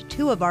helped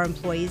 2 of our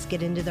employees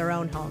get into their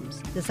own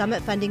homes. The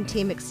Summit Funding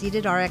team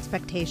exceeded our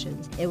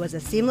expectations. It was a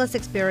seamless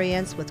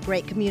experience with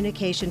great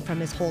communication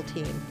from his whole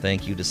team.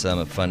 Thank you to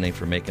Summit Funding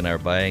for making our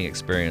buying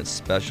experience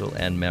special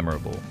and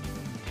memorable.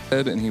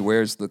 And he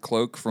wears the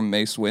cloak from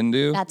Mace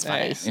Windu. That's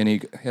funny. And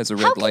he has a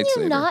red How can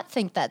lightsaber. you not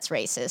think that's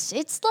racist?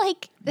 It's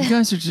like, You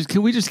guys are just.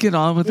 Can we just get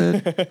on with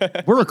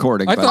it? We're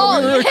recording. I by thought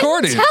the we way. were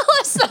recording. tell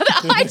us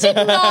that. I did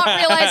not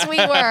realize we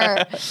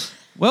were.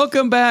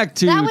 Welcome back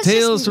to That was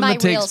Tales just from my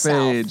the real Takes self.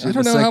 page. I in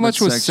don't the know how segment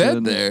much was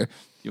section. said there.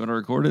 You want to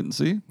record it and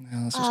see?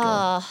 Let's just go.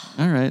 All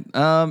right.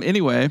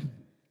 Anyway,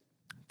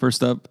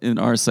 first up in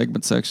our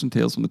segment section,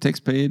 Tales from the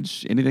Takes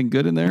page. Anything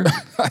good in there?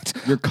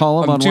 Your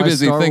column I'm on too why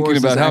busy Star thinking Wars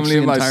about is how many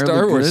of actually my entirely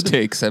Star Wars good?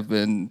 takes have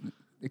been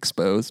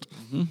exposed.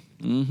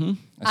 I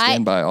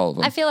stand by all of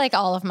them. I feel like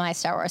all of my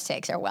Star Wars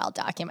takes are well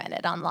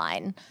documented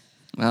online.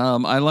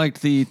 I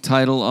liked the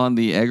title on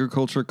the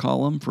agriculture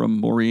column from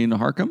Maureen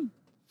Harcum.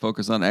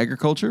 Focus on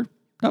agriculture.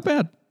 Not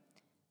bad.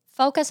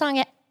 Focus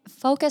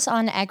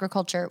on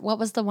agriculture. What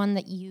was the one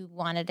that you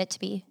wanted it to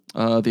be?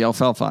 The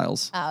Alfalfa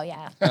Files. Oh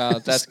yeah.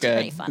 That's good.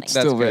 Pretty funny. That's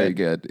Still very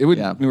good. It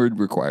would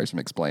require some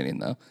explaining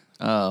though.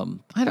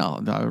 I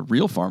don't know.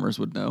 Real farmers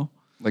would know.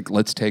 Like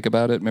Let's Take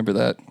About It. Remember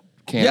that?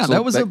 Canceled,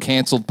 that was a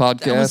canceled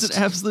podcast. That was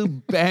an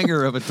absolute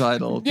banger of a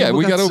title. Yeah, People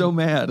we got a so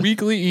mad.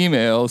 weekly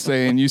email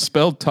saying you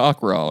spelled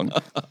talk wrong.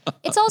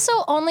 It's also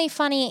only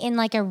funny in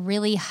like a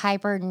really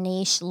hyper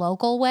niche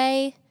local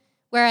way.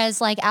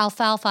 Whereas like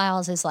Alfalfa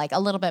Files is like a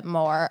little bit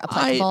more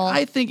applicable.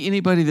 I think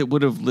anybody that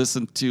would have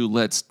listened to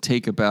Let's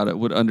Take About It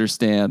would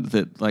understand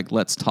that like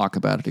Let's Talk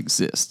About It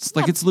exists.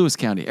 Like it's Lewis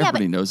County.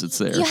 Everybody but knows it's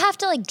there. You have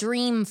to like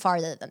dream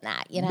farther than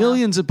that, you know?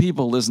 Millions of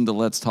people listen to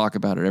Let's Talk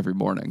About It every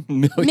morning.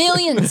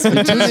 Millions.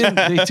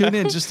 They tune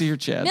in just to hear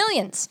Chad.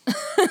 Millions.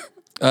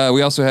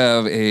 We also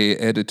have a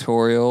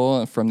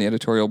editorial from the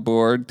editorial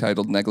board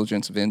titled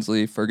 "Negligence of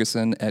Inslee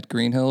Ferguson at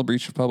Greenhill: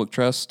 Breach of Public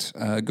Trust,"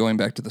 going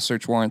back to the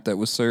search warrant that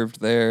was served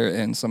there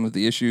and some of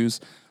the issues.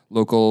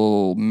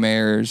 Local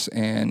mayors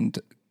and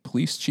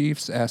police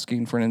chiefs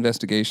asking for an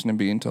investigation and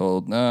being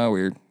told, "No,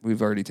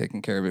 we've already taken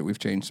care of it. We've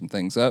changed some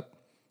things up."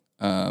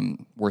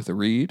 Worth a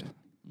read.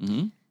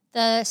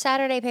 The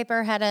Saturday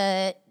paper had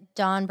a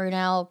Don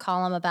Brunel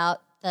column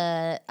about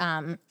the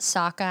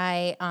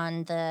sockeye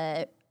on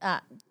the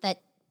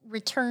that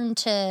returned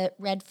to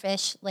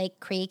Redfish Lake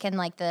Creek and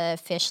like the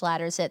fish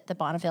ladders at the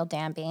Bonneville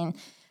Dam being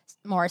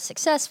more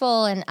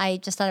successful. And I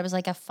just thought it was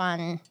like a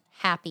fun,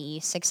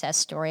 happy success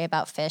story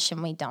about fish,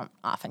 and we don't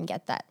often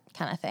get that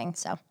kind of thing.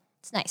 So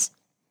it's nice.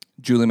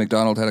 Julie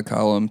McDonald had a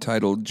column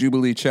titled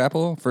 "Jubilee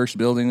Chapel, First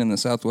Building in the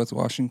Southwest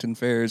Washington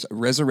Fair's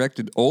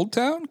Resurrected Old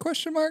Town?" ?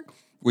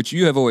 Which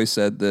you have always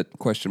said that ?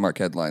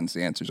 Headlines,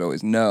 the answer is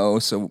always no,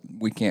 so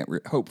we can't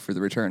hope for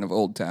the return of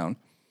Old Town.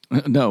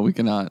 No, we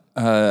cannot.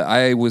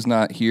 I was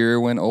not here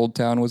when Old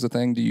Town was a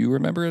thing. Do you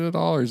remember it at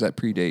all, or does that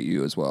predate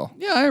you as well?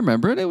 Yeah, I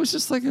remember it. It was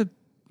just like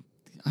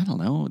I don't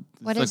know.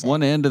 What It's is like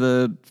one end of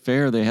the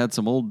fair, they had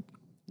some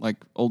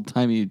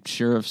old-timey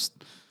sheriffs.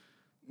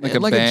 Like a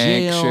bank,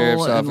 jail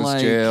sheriff's and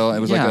office, jail. It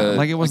was it wasn't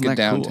like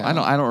a that cool. downtown.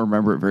 I don't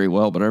remember it very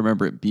well, but I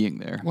remember it being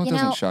there. Well, it You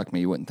doesn't know- shock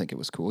me. You wouldn't think it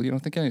was cool. You don't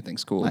think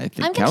anything's cool. I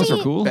think I'm cows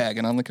gonna are cool.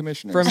 Bagging on the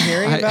commissioners. From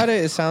hearing I- about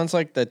it, it sounds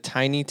like the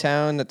tiny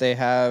town that they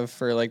have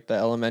for like the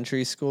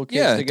elementary school kids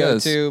Yeah, to it go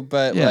does. to.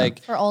 But Yeah.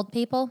 like For old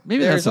people.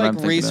 Maybe there's that's what I'm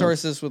like thinking of.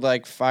 resources with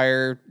like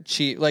fire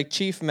chief, like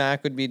Chief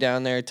Mack would be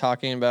down there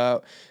talking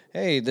about,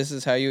 hey, this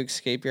is how you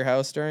escape your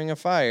house during a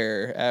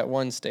fire at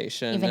one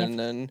station. Even if- And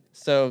then,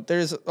 so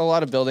there's a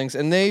lot of buildings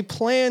and they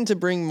plan to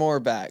bring more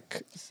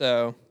back.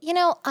 So You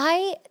know,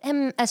 I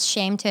am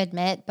ashamed to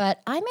admit, but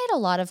I made a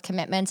lot of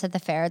commitments at the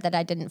fair that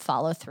I didn't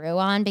follow through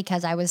on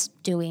because I was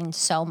doing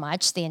so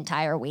much the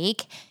entire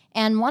week.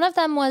 And one of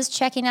them was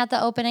checking out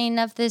the opening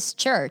of this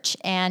church.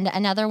 And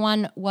another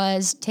one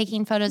was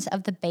taking photos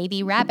of the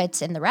baby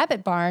rabbits in the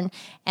rabbit barn.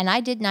 And I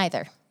did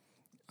neither.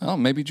 Oh,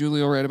 maybe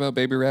Julie will write about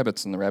baby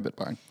rabbits in the rabbit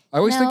barn. I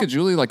always think No. of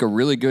Julie like a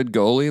really good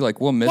goalie. Like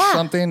we'll miss Yeah,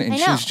 something and I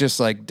know. she's just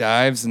like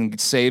dives and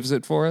saves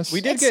it for us.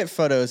 We did get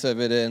photos of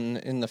it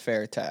in the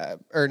fair tab,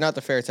 or not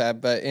the fair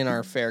tab, but in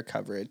our fair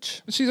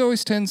coverage. She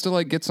always tends to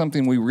like get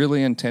something we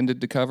really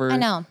intended to cover. I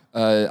know.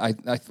 I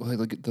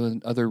look at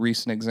the other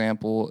recent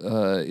example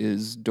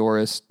is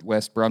Doris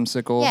West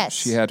Brumsicle. Yes.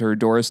 She had her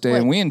Doris Day,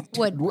 and we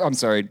Wood.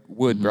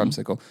 Wood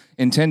Brumsicle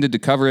intended to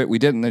cover it. We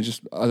didn't. Then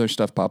just other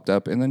stuff popped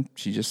up, and then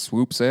she just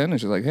swoops in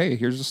and she's like, "Hey,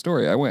 here's the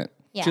story." I went.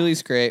 Yeah.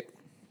 Julie's great.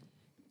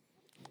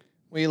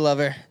 We love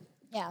her.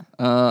 Yeah.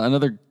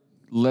 Another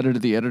letter to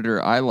the editor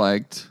I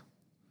liked.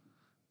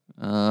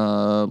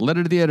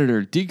 Letter to the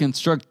editor: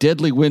 deconstruct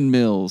deadly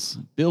windmills,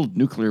 build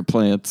nuclear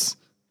plants.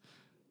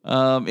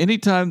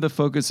 Anytime the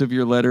focus of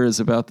your letter is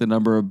about the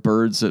number of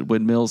birds that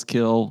windmills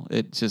kill,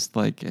 it just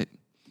like it.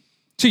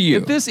 To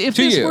you. If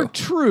this were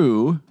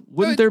true,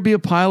 wouldn't there be a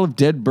pile of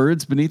dead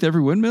birds beneath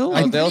every windmill?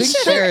 Oh, they'll think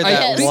share there-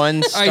 that I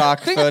one think- I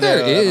stock think photo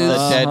there of is.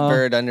 the dead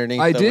bird underneath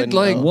I the did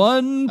windmill. like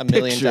One a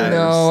million picture. times.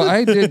 No,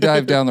 I did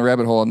dive down the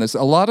rabbit hole on this.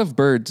 A lot of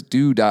birds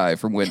do die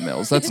from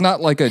windmills. That's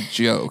not like a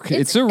joke.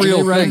 It's a real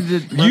They run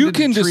thing. into- run You into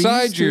can trees,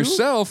 decide too?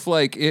 yourself,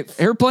 like it.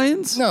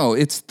 Airplanes? No,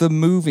 it's the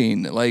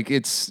moving. Like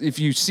it's if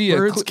you see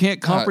Birds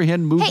can't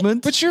comprehend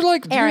movement. But you're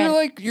like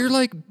Aaron. you're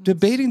like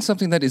debating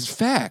something that is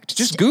fact.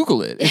 Just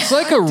Google it. It's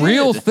like a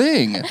real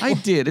thing. I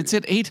did. It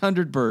said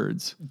 800 birds.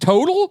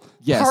 Total?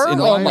 Yes, Per in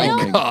Oh my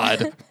Wyoming.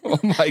 god! Oh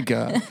my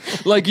god!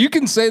 Like you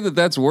can say that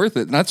that's worth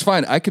it, and that's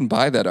fine. I can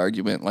buy that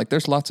argument. Like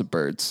there's lots of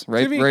birds,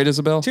 right? Right,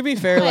 Isabel? To be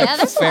fair, Yeah, like there's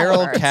a lot of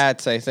feral birds.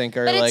 cats, I think,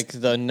 are But it's- like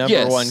the number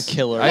Yes, one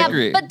killer. I Yeah,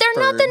 agree. but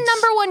they're not the birds.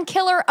 number one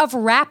killer of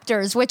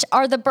raptors, which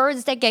are the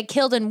birds that get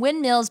killed in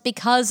windmills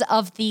because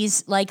of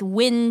these like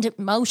wind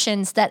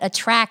motions that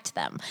attract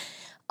them.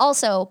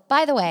 Also,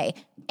 by the way,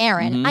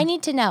 Aaron, I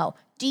need to know,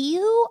 do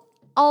you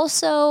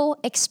also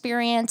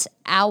experience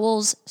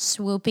owls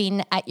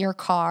swooping at your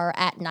car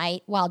at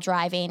night while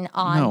driving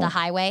on No. the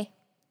highway?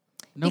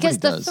 Nobody Because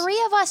the does. all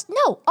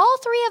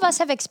three of us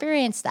have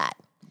experienced that.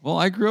 Well,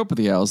 I grew up with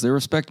the owls. They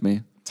respect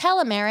me. Tell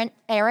him,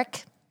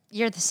 Eric,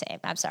 you're the same.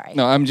 I'm sorry.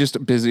 No, I'm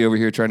just busy over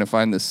here trying to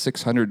find the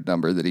 600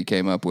 number that he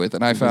came up with,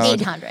 and I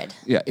found 800.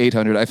 Yeah,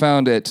 800. I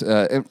found it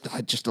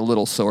just a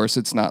little source.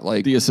 It's not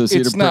like The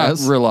Associated It's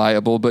Press. not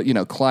reliable, but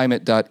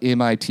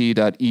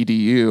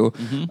climate.mit.edu.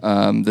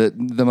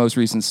 The most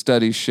recent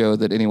studies show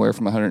that anywhere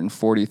from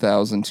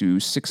 140,000 to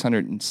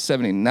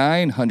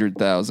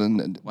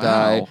 679,000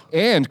 die,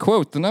 and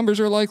quote, the numbers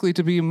are likely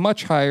to be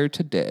much higher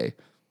today.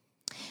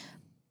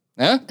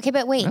 Huh? Okay,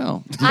 but wait.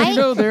 No. Did you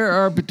know there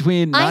are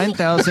between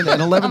 9,000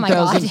 and Oh my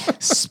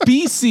 11,000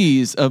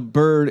 species of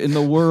bird in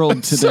the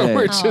world today? So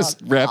we're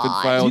just rapid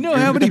file. Do you know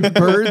how many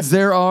birds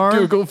there are?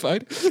 Google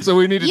find? So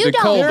we needed You to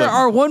don't. call There them.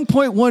 are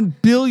 1.1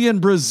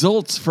 billion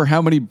results for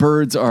how many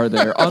birds are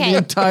there on Okay, the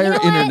entire you know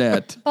what?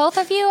 internet. Both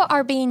of you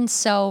are being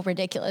so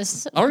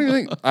ridiculous. I don't even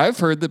think I've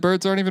heard that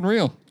birds aren't even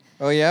real.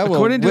 Oh yeah, well,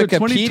 According to a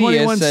Wikipedia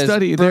 2021 says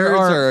study, birds there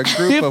are a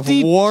group of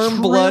 50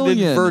 warm-blooded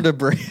trillion.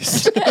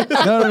 vertebrates.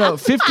 No.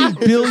 50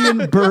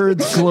 billion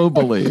birds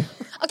globally.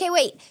 Okay,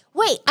 wait.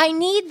 I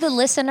need the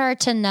listener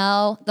to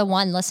know, the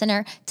one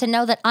listener, to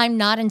know that I'm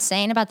not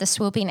insane about the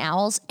swooping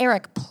owls.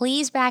 Eric,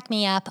 please back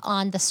me up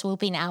on the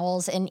swooping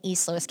owls in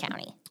East Louis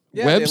County.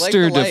 Yeah, they like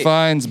Webster the light.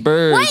 defines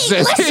birds Wait,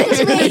 as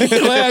listen to me. a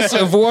class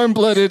of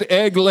warm-blooded,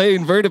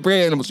 egg-laying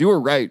vertebrate animals. You were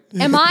right.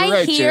 Am I You're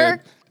right, here?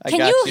 Jared. Can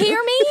got you you.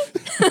 hear me?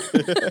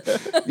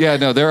 Yeah,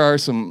 no, there are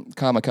some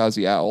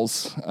kamikaze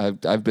owls.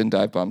 I've been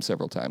dive bombed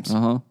several times.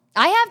 I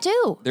have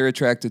too. They're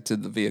attracted to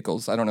the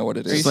vehicles. I don't know what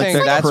it Are you is. like saying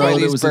that that's crow why that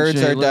these was in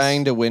birds are Shameless?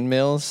 dying to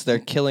windmills? They're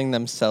killing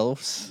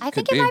themselves. I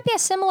think Could it be. might be a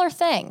similar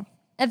thing.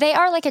 They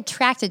are like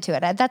attracted to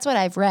it. That's what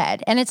I've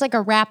read. And it's like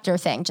a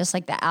raptor thing, just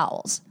like the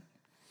owls.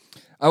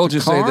 I will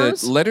just say that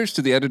cars? letters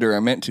to the editor are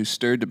meant to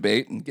stir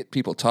debate and get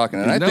people talking.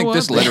 And You I know think what?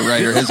 this letter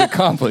writer has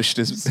accomplished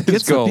his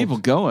Get some goal. people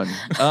going.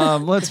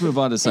 Let's move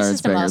on to This Science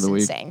is the Banger of most the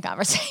Week. insane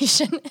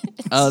conversation.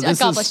 It's this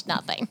accomplished is-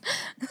 nothing.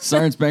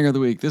 Science Banger of the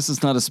Week. This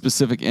is not a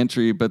specific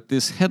entry, but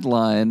this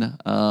headline,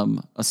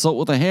 assault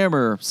with a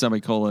hammer,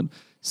 semicolon.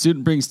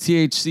 Student brings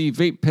THC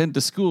vape pen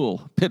to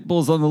school. Pit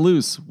bulls on the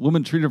loose.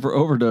 Woman treated for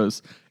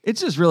overdose. It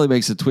just really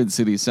makes the Twin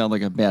Cities sound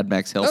like a Mad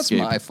Max hellscape.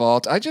 That's my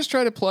fault. I just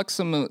try to pluck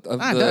some of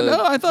I the don't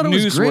know. I thought it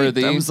was great.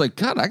 newsworthy. I was like,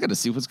 God, I got to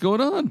see what's going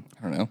on.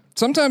 I don't know.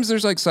 Sometimes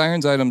there's like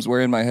sirens items where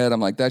in my head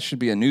I'm like, that should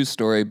be a news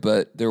story,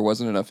 but there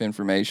wasn't enough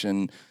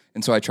information,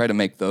 and so I try to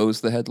make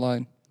those the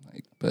headline.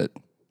 But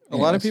A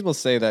lot of people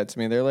say that to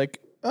me. They're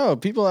like, "Oh,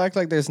 people act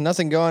like there's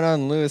nothing going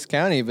on in Lewis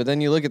County," but then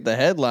you look at the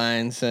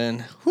headlines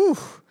and, whew,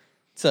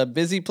 it's a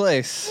busy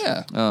place.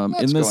 Yeah. In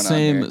what's the going on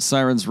same here?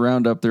 Sirens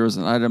Roundup, there was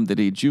an item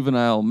that a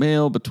juvenile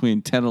male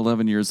between 10 and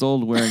 11 years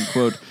old wearing,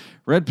 quote,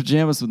 red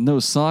pajamas with no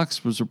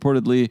socks was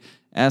reportedly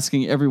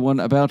asking everyone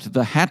about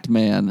the Hat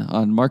Man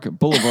on Market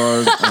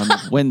Boulevard on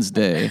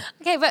Wednesday.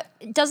 Okay, but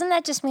doesn't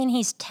that just mean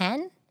he's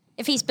 10?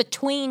 If he's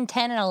between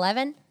 10 and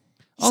 11?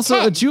 He's Also,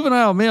 10. a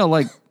juvenile male,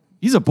 like,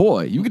 He's a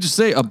boy. You could just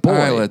say a boy.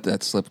 I let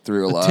that slip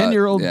through a lot.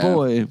 10-year-old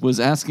boy was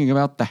asking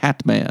about the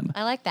Hat Man.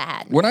 I like the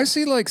hat. When I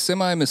see like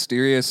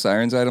semi-mysterious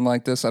sirens item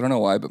like this, I don't know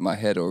why, but my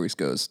head always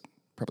goes,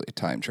 probably a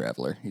time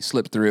traveler. He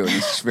slipped through and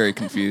he's just very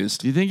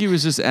confused. Do you think he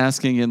was just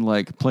asking in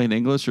like plain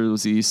English, or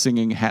was he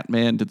singing Hat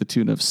Man to the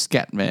tune of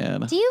Scat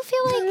Man? Do you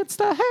feel like It's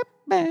the Hat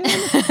Man.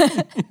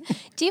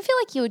 Do you feel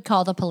like you would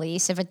call the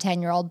police if a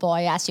 10-year-old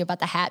boy asked you about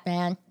the Hat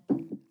Man?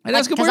 I'd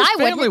ask him 'cause where his I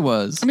wouldn't. family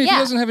was. I mean, if Yeah.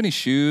 he doesn't have any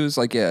shoes,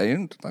 like, yeah, I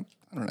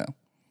don't know.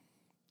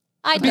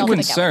 I'd Be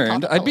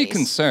concerned. I'd be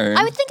concerned.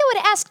 I would think I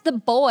would ask the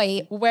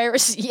boy,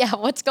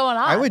 what's going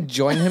on? I would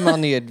join him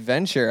on the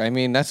adventure. I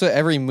mean, that's what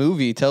every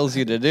movie tells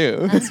you to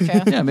do. That's true.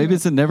 Yeah, maybe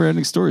it's a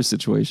never-ending story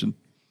situation.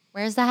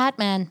 Where's the Hat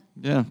Man?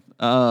 Yeah.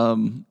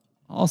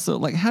 Also,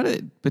 like,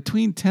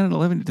 between 10 and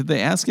 11, did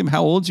they ask him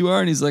how old you are?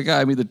 And he's like,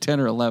 I'm either 10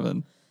 or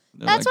 11.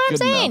 They're That's like, what I'm "Good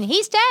saying. enough."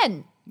 He's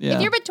 10. Yeah.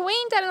 If you're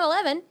between 10 and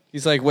 11,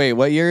 He's like, wait,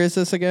 what year is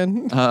this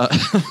again?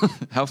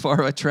 How far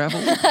have I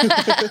traveled?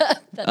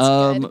 that's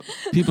good.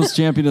 People's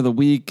Champion of the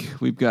Week.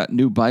 We've got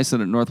new bison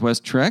at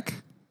Northwest Trek.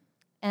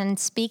 And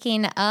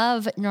speaking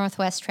of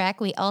Northwest Trek,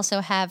 we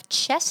also have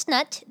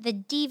Chestnut, the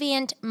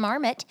deviant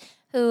marmot,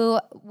 who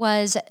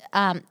was,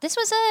 this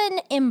was an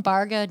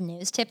embargoed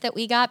news tip that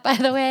we got, by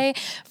the way,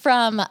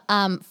 from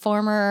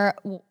former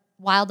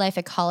wildlife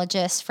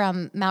ecologist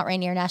from Mount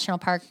Rainier National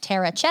Park,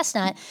 Tara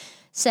Chestnut,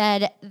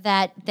 said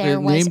that there They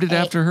was named it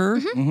after her?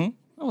 Mm-hmm.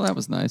 Oh, that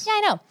was nice. Yeah,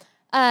 I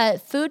know.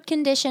 Food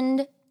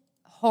conditioned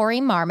hoary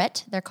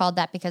marmot. They're called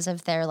that because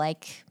of their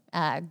like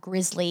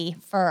grizzly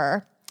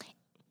fur.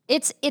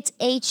 It's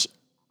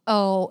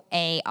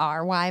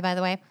Hoary, by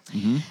the way.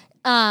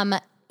 Mm-hmm.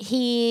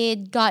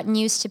 He'd gotten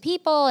used to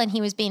people and he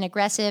was being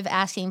aggressive,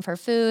 asking for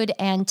food.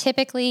 And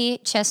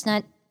typically,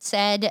 Chestnut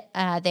said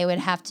they would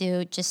have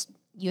to just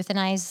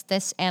euthanize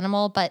this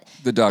animal. But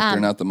the doctor,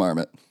 not the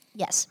marmot.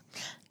 yes,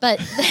 but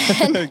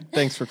then,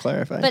 Thanks for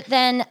clarifying. but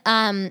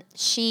then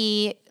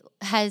she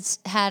has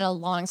had a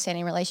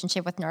long-standing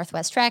relationship with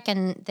Northwest Trek,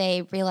 and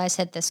they realized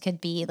that this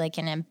could be like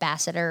an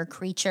ambassador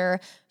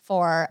creature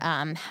for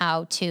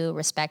how to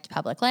respect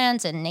public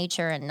lands and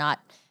nature and not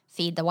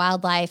feed the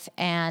wildlife.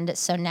 And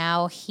so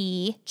now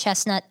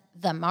Chestnut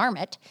the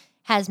marmot,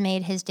 has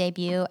made his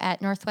debut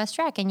at Northwest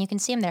Trek, and you can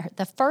see him there.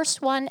 The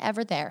first one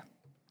ever there.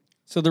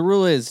 So the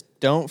rule is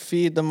don't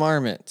feed the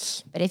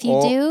marmots. But if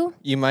you do,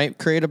 you might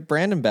create a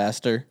brand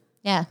ambassador.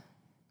 yeah.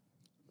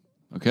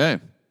 Okay.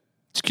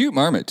 It's a cute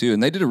marmot, too,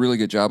 and they did a really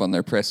good job on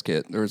their press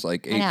kit. There was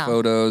like 8 know.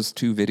 photos,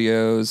 2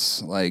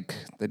 videos. Like,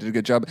 they did a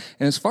good job.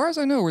 And as far as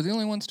I know, we're the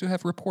only ones to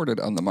have reported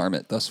on the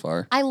marmot thus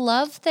far. I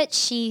love that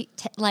she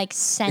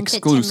sent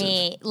Exclusive.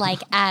 it to me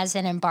as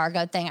an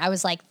embargoed thing. I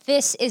was like,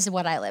 this is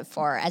what I live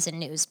for as a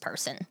news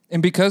person.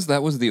 And because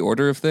that was the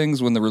order of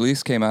things, when the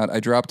release came out,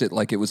 I dropped it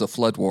like it was a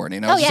flood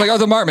warning. I was Oh, just yeah.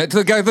 like, the marmot,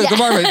 the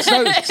marmot.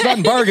 It's not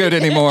embargoed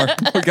anymore.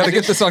 We got to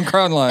get this on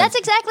Crown Line. That's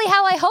exactly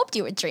how I hoped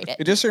you would treat it.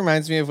 It just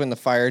reminds me of when the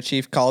fire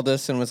chief called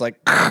us and was like,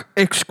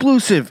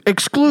 exclusive,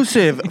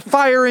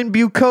 fire in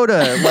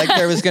Bucota. Like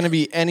there was going to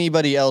be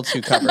anybody else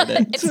who covered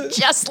it. It's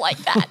just like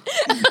that.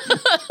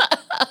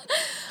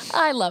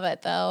 I love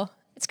it, though.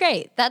 It's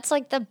great. That's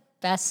like the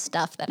best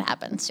stuff that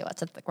happens to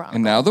us at the Chronicle.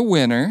 And now the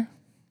winner.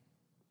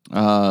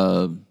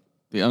 The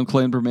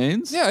unclaimed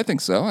remains? Yeah, I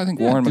think so. I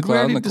think Yeah, Warren did we McLeod in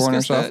already the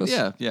coroner's discuss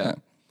that? office. Yeah.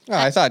 Oh,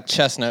 I thought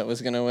Chestnut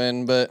was going to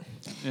win, but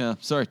Yeah.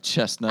 Sorry,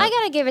 Chestnut. I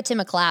got to give it to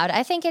McLeod.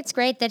 I think it's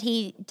great that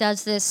he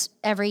does this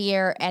every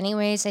year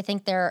anyways. I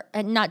think they're,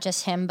 not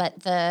just him, but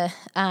the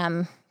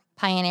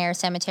Pioneer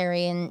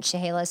Cemetery and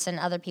Chehalis and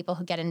other people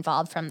who get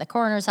involved from the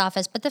coroner's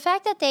office. But the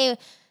fact that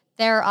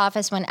their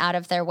office went out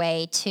of their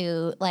way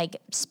to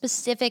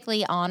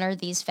specifically honor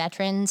these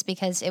veterans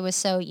because it was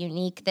so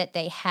unique that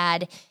they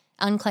had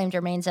unclaimed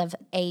remains of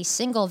a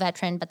single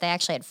veteran, but they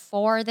actually had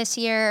 4 this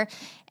year.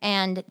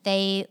 And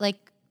they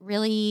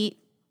really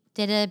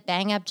did a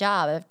bang-up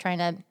job of trying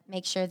to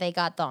make sure they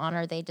got the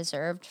honor they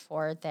deserved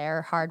for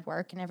their hard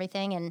work and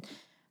everything. And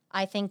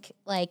I think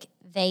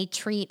they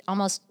treat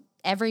almost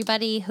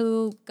everybody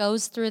who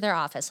goes through their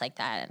office like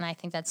that. And I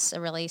think that's a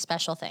really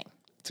special thing.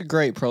 it's a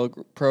great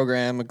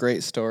program, a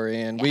great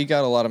story. And we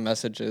got a lot of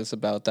messages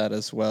about that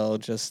as well,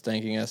 just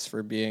thanking us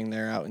for being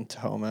there out in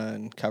Tahoma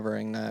and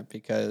covering that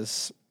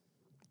because,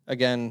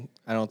 again,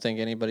 I don't think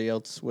anybody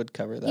else would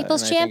cover that.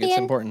 People's and I think it's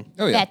champion? important.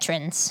 Oh, yeah.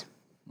 Veterans.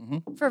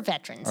 For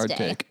Veterans Hard Day.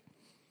 take.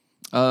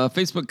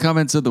 Facebook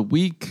comments of the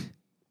week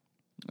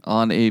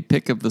on a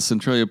pic of the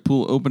Centralia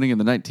pool opening in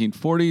the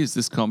 1940s.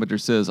 This commenter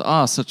says,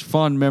 such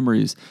fond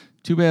memories.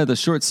 Too bad the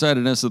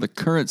short-sightedness of the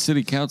current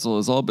city council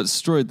has all but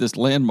destroyed this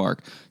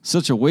landmark.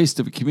 Such a waste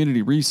of a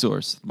community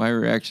resource. My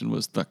reaction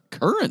was, the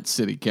current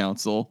city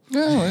council?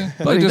 No,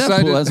 Buddy,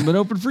 that pool hasn't been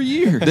open for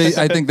years.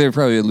 I think they're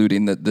probably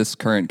alluding that this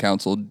current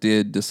council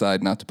did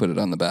decide not to put it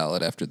on the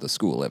ballot after the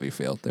school levy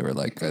failed. They were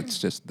like, that's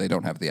just, they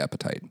don't have the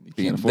appetite.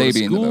 Can't afford a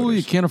school,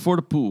 you can't afford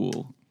a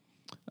pool.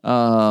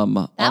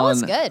 That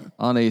was good.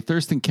 On a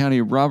Thurston County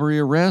robbery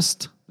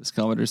arrest, this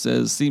commenter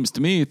says, seems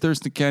to me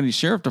Thurston County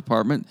Sheriff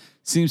Department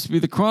seems to be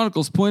the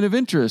Chronicle's point of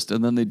interest.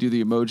 And then they do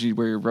the emoji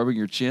where you're rubbing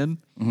your chin.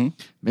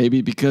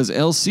 Maybe because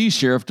LC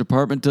Sheriff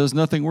Department does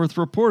nothing worth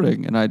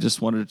reporting. And I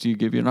just wanted to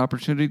give you an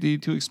opportunity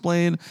to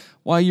explain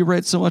why you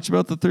write so much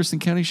about the Thurston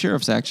County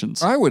Sheriff's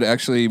actions. I would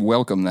actually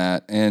welcome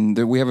that. And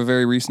we have a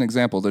very recent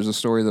example. There's a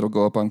story that'll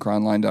go up on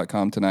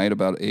cronline.com tonight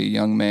about a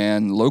young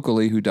man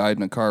locally who died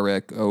in a car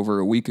wreck over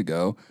a week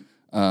ago.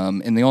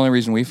 And the only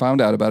reason we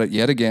found out about it,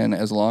 yet again,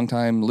 as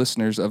longtime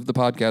listeners of the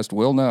podcast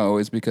will know,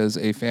 is because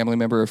a family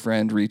member or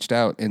friend reached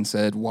out and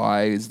said,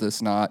 why is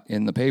this not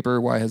in the paper?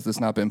 Why has this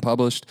not been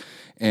published?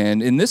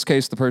 And in this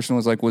case, the person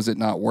was like, was it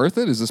not worth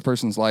it? Is this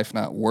person's life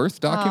not worth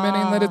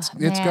documenting that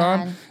it's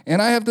gone? And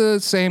I have the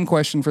same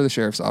question for the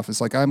sheriff's office.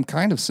 Like, I'm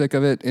kind of sick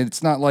of it.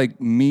 It's not like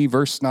me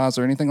versus Snoz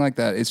or anything like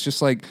that. It's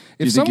just like,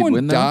 if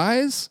someone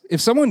dies,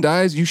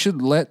 you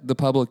should let the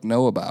public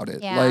know about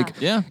it.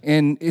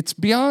 And it's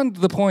beyond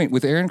the point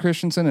with Aaron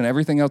Christensen and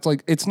everything else.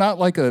 Like, it's not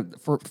like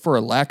for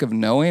a lack of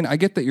knowing. I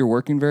get that you're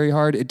working very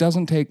hard. It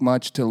doesn't take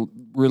much to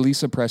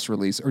release a press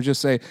release or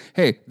just say,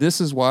 hey,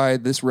 this is why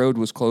this road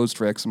was closed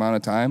for X amount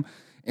of time.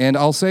 And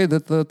I'll say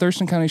that the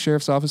Thurston County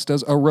Sheriff's Office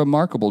does a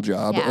remarkable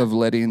job of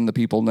letting the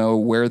people know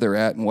where they're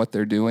at and what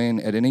they're doing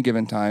at any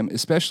given time,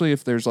 especially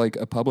if there's like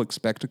a public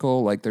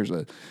spectacle, like there's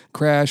a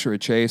crash or a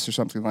chase or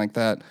something like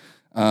that.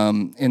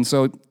 And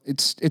so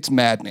it's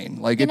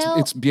maddening. Like,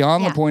 it's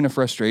beyond the point of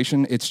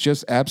frustration. It's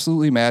just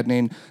absolutely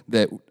maddening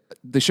that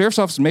the sheriff's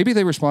office, maybe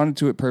they responded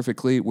to it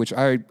perfectly, which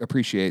I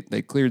appreciate.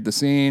 They cleared the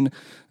scene.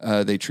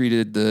 They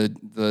treated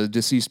the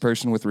deceased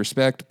person with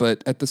respect.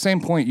 But at the same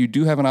point, you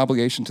do have an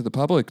obligation to the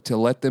public to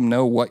let them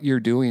know what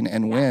you're doing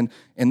and when.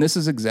 And this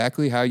is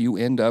exactly how you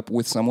end up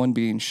with someone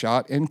being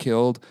shot and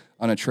killed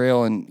on a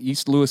trail in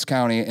East Lewis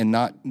County and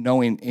not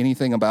knowing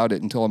anything about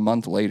it until a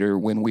month later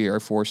when we are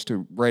forced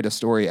to write a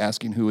story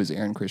asking who is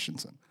Aaron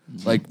Christensen.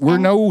 Like, we're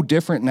no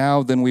different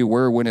now than we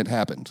were when it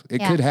happened.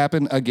 It could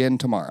happen again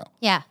tomorrow.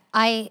 Yeah,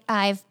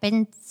 I've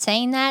been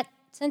saying that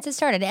since it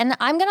started. And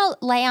I'm going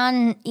to lay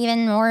on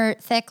even more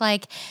thick,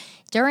 like,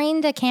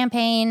 during the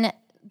campaign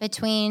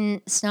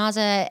between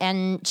Snaza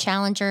and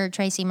challenger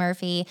Tracy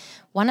Murphy,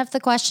 one of the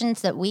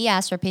questions that we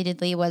asked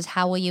repeatedly was,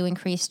 how will you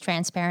increase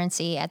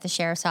transparency at the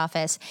sheriff's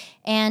office?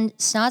 And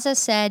Snaza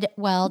said,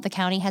 well, the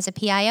county has a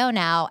PIO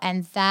now,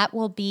 and that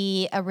will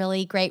be a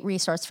really great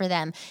resource for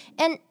them.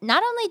 And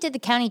not only did the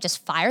county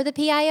just fire the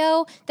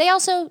PIO, they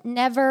also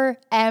never,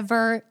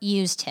 ever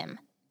used him.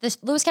 The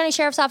Lewis County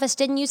Sheriff's Office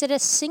didn't use it a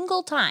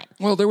single time.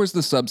 Well, there was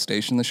the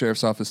substation, the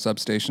Sheriff's Office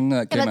substation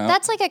that came out.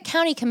 That's like a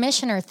county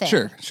commissioner thing.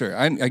 Sure.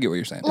 I get what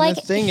you're saying. Like,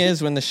 the thing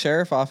is, when the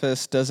Sheriff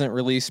Office doesn't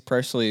release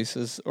press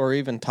releases or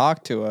even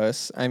talk to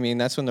us, I mean,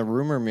 that's when the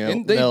rumor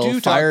mill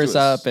fires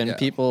up and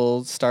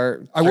people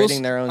start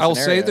writing their own I'll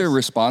scenarios. say they're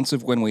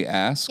responsive when we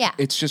ask. Yeah.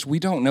 It's just we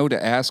don't know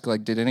to ask,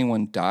 like, did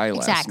anyone die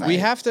last night? We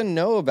have to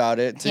know about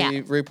it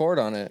to report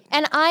on it.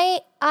 And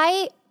I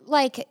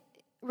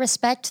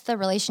respect the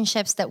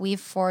relationships that we've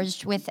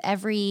forged with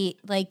every,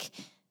 like,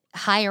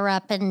 higher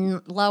up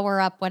and lower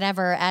up,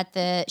 whatever, at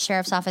the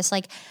sheriff's office.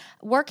 Like,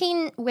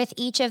 working with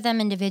each of them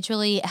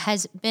individually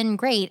has been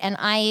great. And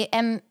I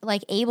am,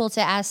 like, able to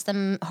ask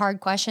them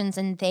hard questions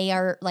and they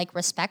are, like,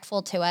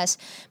 respectful to us.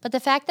 But the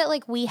fact that,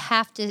 like, we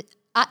have to,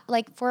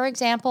 like, for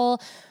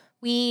example,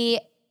 we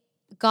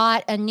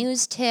got a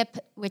news tip,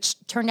 which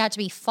turned out to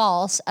be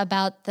false,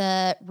 about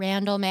the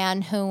Randall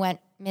man who went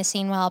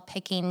missing while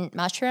picking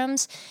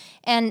mushrooms.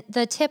 And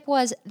the tip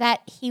was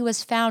that he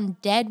was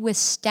found dead with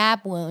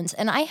stab wounds.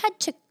 And I had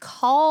to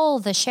call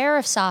the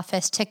sheriff's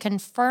office to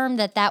confirm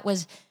that that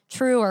was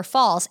true or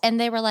false. And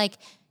they were like,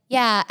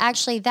 yeah,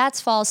 actually, that's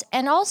false.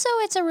 And also,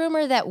 it's a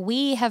rumor that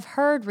we have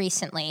heard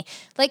recently.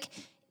 Like,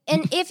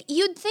 and if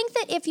you'd think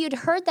that if you'd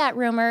heard that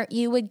rumor,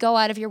 you would go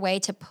out of your way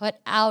to put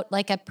out,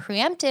 like, a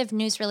preemptive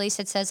news release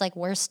that says, like,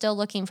 we're still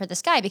looking for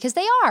this guy, because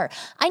they are.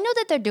 I know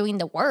that they're doing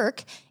the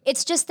work.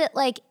 It's just that,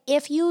 like,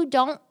 if you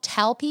don't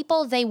tell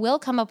people, they will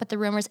come up with the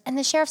rumors, and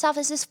the sheriff's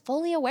office is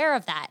fully aware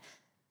of that.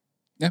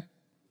 Yeah.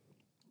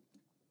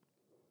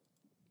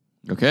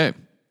 Okay.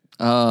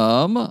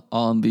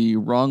 On the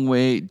wrong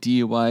way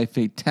DUI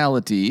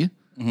fatality,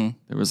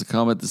 there was a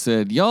comment that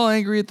said, y'all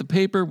angry at the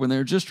paper when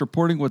they're just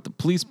reporting what the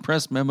police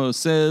press memo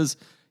says.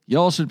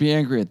 Y'all should be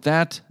angry at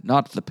that,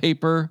 not the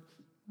paper.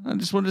 I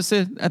just wanted to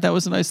say that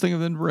was a nice thing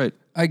of them to write.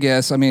 I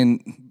guess. I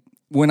mean,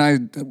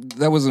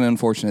 that was an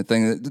unfortunate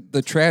thing.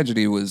 The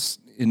tragedy was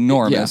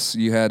enormous.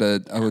 Yeah. You had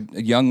a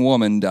young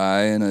woman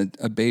die and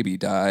a baby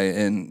die.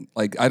 And,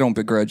 like, I don't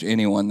begrudge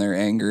anyone their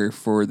anger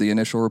for the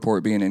initial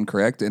report being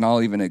incorrect. And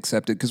I'll even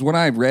accept it. Because when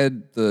I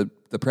read the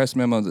press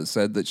memo that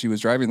said that she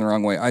was driving the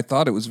wrong way, I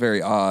thought it was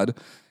very odd,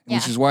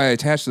 which is why I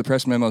attached the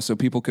press memo so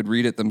people could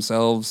read it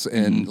themselves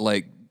and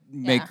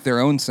make their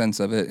own sense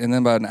of it. And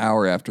then about an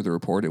hour after the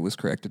report, it was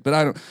corrected. But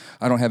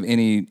I don't have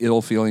any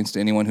ill feelings to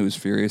anyone who was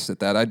furious at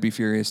that. I'd be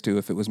furious too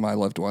if it was my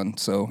loved one.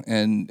 So,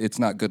 and it's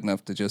not good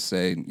enough to just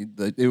say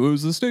that it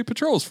was the state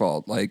patrol's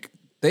fault. Like,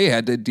 they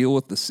had to deal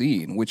with the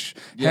scene, which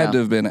had to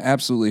have been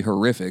absolutely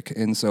horrific.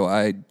 And so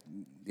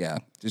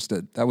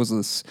that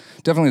was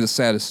definitely the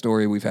saddest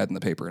story we've had in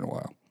the paper in a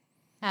while.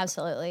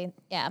 Absolutely.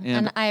 Yeah. And-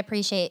 And I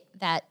appreciate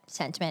that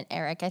sentiment,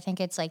 Eric. I think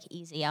it's like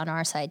easy on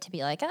our side to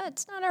be like, oh,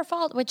 it's not our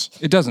fault, which,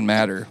 It doesn't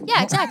matter.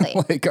 yeah, exactly.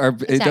 It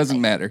Exactly.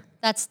 doesn't matter.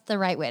 That's the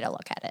right way to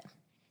look at it.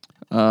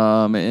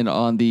 And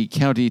on the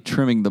county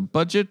trimming the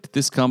budget,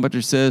 this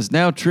commenter says,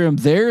 now trim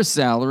their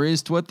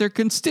salaries to what their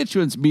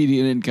constituents'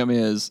 median income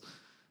is.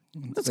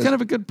 That's kind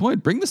of a good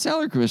point. Bring the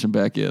salary commission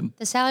back in.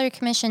 The Salary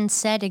Commission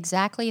said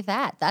exactly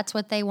that. That's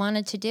what they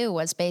wanted to do,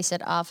 was base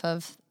it off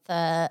of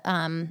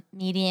the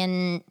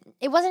median.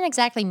 It wasn't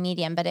exactly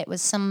median, but it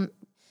was some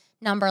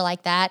number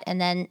like that.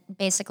 And then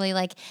basically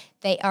like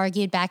they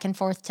argued back and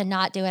forth to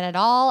not do it at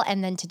all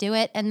and then to do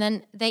it. And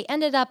then they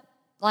ended up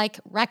like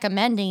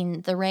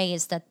recommending the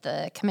raise that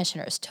the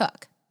commissioners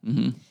took.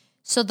 Mm-hmm.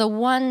 So the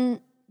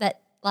one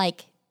that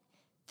like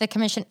the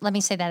commission, let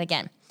me say that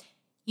again.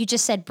 You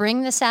just said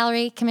bring the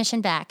Salary Commission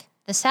back.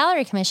 The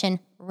Salary Commission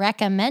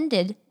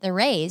recommended the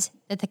raise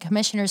that the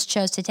commissioners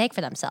chose to take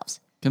for themselves.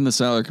 Can the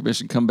salary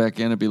commission come back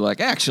in and be like,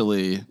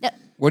 actually,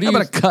 What do how you?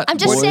 about a cut, I'm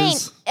just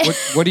boys? saying.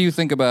 What do you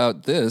think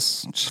about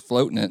this? Just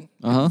floating it.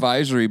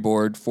 Advisory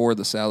board for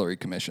the salary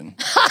commission.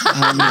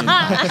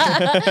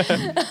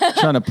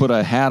 Trying to put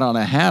a hat on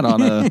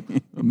a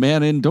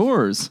man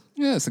indoors.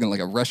 Yeah, it's looking like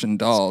a Russian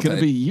doll. It's going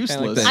to type. be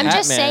useless. the I'm Hat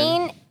just Man.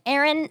 saying,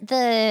 Aaron,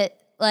 the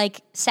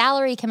like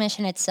Salary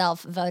Commission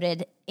itself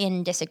voted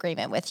in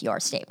disagreement with your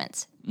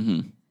statements.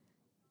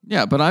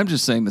 Yeah, but I'm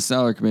just saying the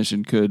salary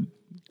commission could...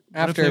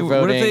 After what if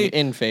voting they-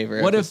 in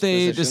favor. What of if this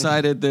they position.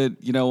 decided that,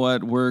 you know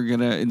what, we're going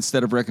to,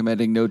 instead of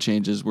recommending no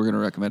changes, we're going to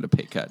recommend a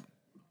pay cut?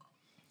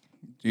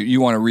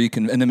 You want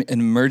an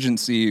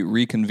emergency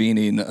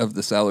reconvening of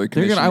the salary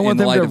commission. I want in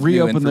them light to of new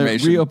reopen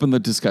information. the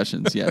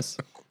discussions, yes.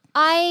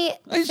 I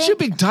It think should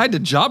be tied to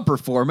job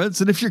performance,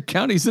 and if your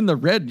county's in the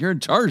red, you're in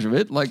charge of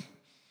it. Like,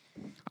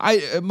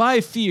 my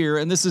fear,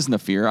 and this isn't a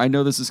fear, I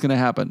know this is going to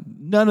happen.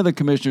 None of the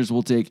commissioners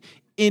will take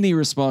any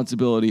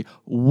responsibility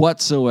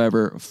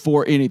whatsoever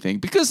for anything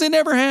because they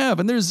never have,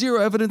 and there's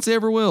zero evidence they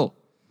ever will.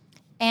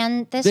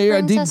 and this They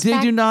brings us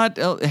back. do not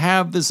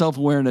have the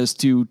self-awareness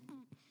to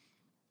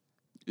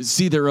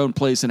see their own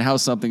place and how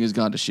something has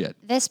gone to shit.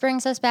 This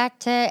brings us back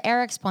to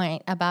Eric's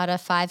point about a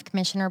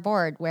 5-commissioner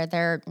board where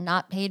they're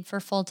not paid for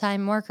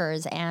full-time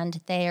workers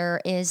and there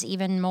is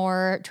even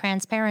more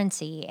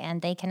transparency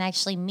and they can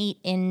actually meet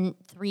in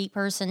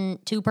 2-person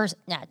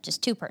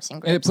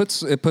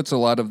groups. It puts a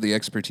lot of the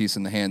expertise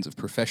in the hands of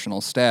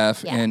professional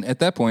staff, Yeah. and at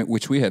that point,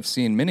 which we have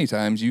seen many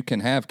times, you can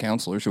have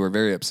counselors who are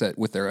very upset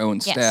with their own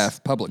Yes.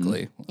 staff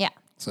publicly. Yeah.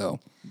 So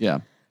Yeah.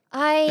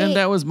 And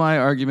that was my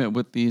argument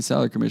with the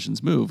salary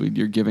commission's move.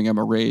 You're giving them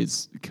a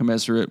raise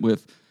commensurate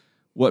with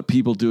what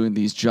people doing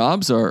these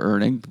jobs are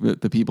earning. But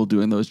the people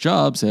doing those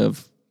jobs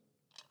have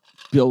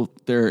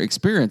built their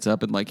experience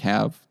up and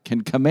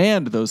can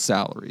command those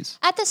salaries.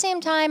 At the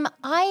same time,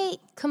 I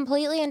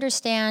completely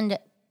understand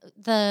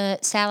the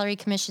Salary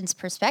Commission's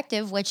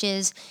perspective, which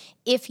is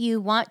if you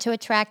want to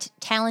attract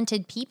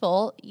talented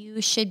people,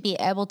 you should be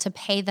able to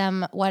pay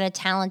them what a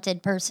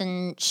talented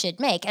person should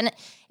make. And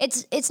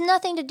it's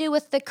nothing to do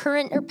with the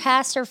current or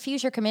past or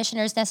future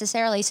commissioners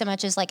necessarily so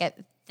much as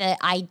the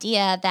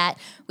idea that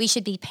we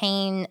should be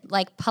paying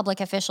like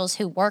public officials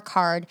who work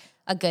hard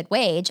a good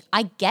wage.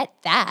 I get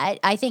that.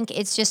 I think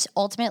it's just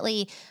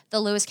ultimately the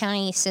Lewis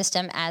County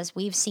system, as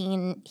we've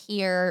seen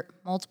here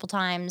multiple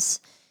times,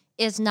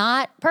 is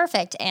not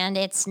perfect, and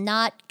it's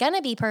not going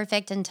to be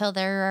perfect until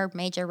there are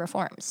major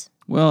reforms.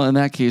 Well, in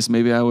that case,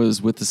 maybe I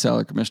was with the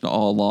salary commission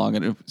all along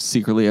and it was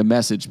secretly a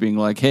message being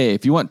like, hey,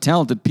 if you want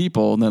talented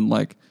people, and then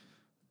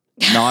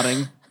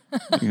nodding,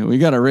 we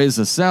got to raise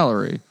the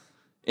salary.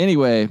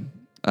 Anyway,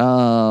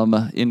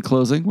 in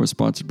closing, we're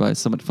sponsored by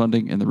Summit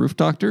Funding and the Roof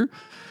Doctor.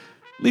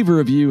 Leave a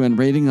review and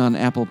rating on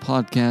Apple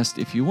Podcast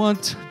if you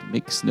want. It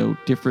makes no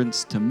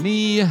difference to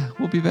me.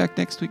 We'll be back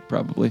next week,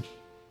 probably.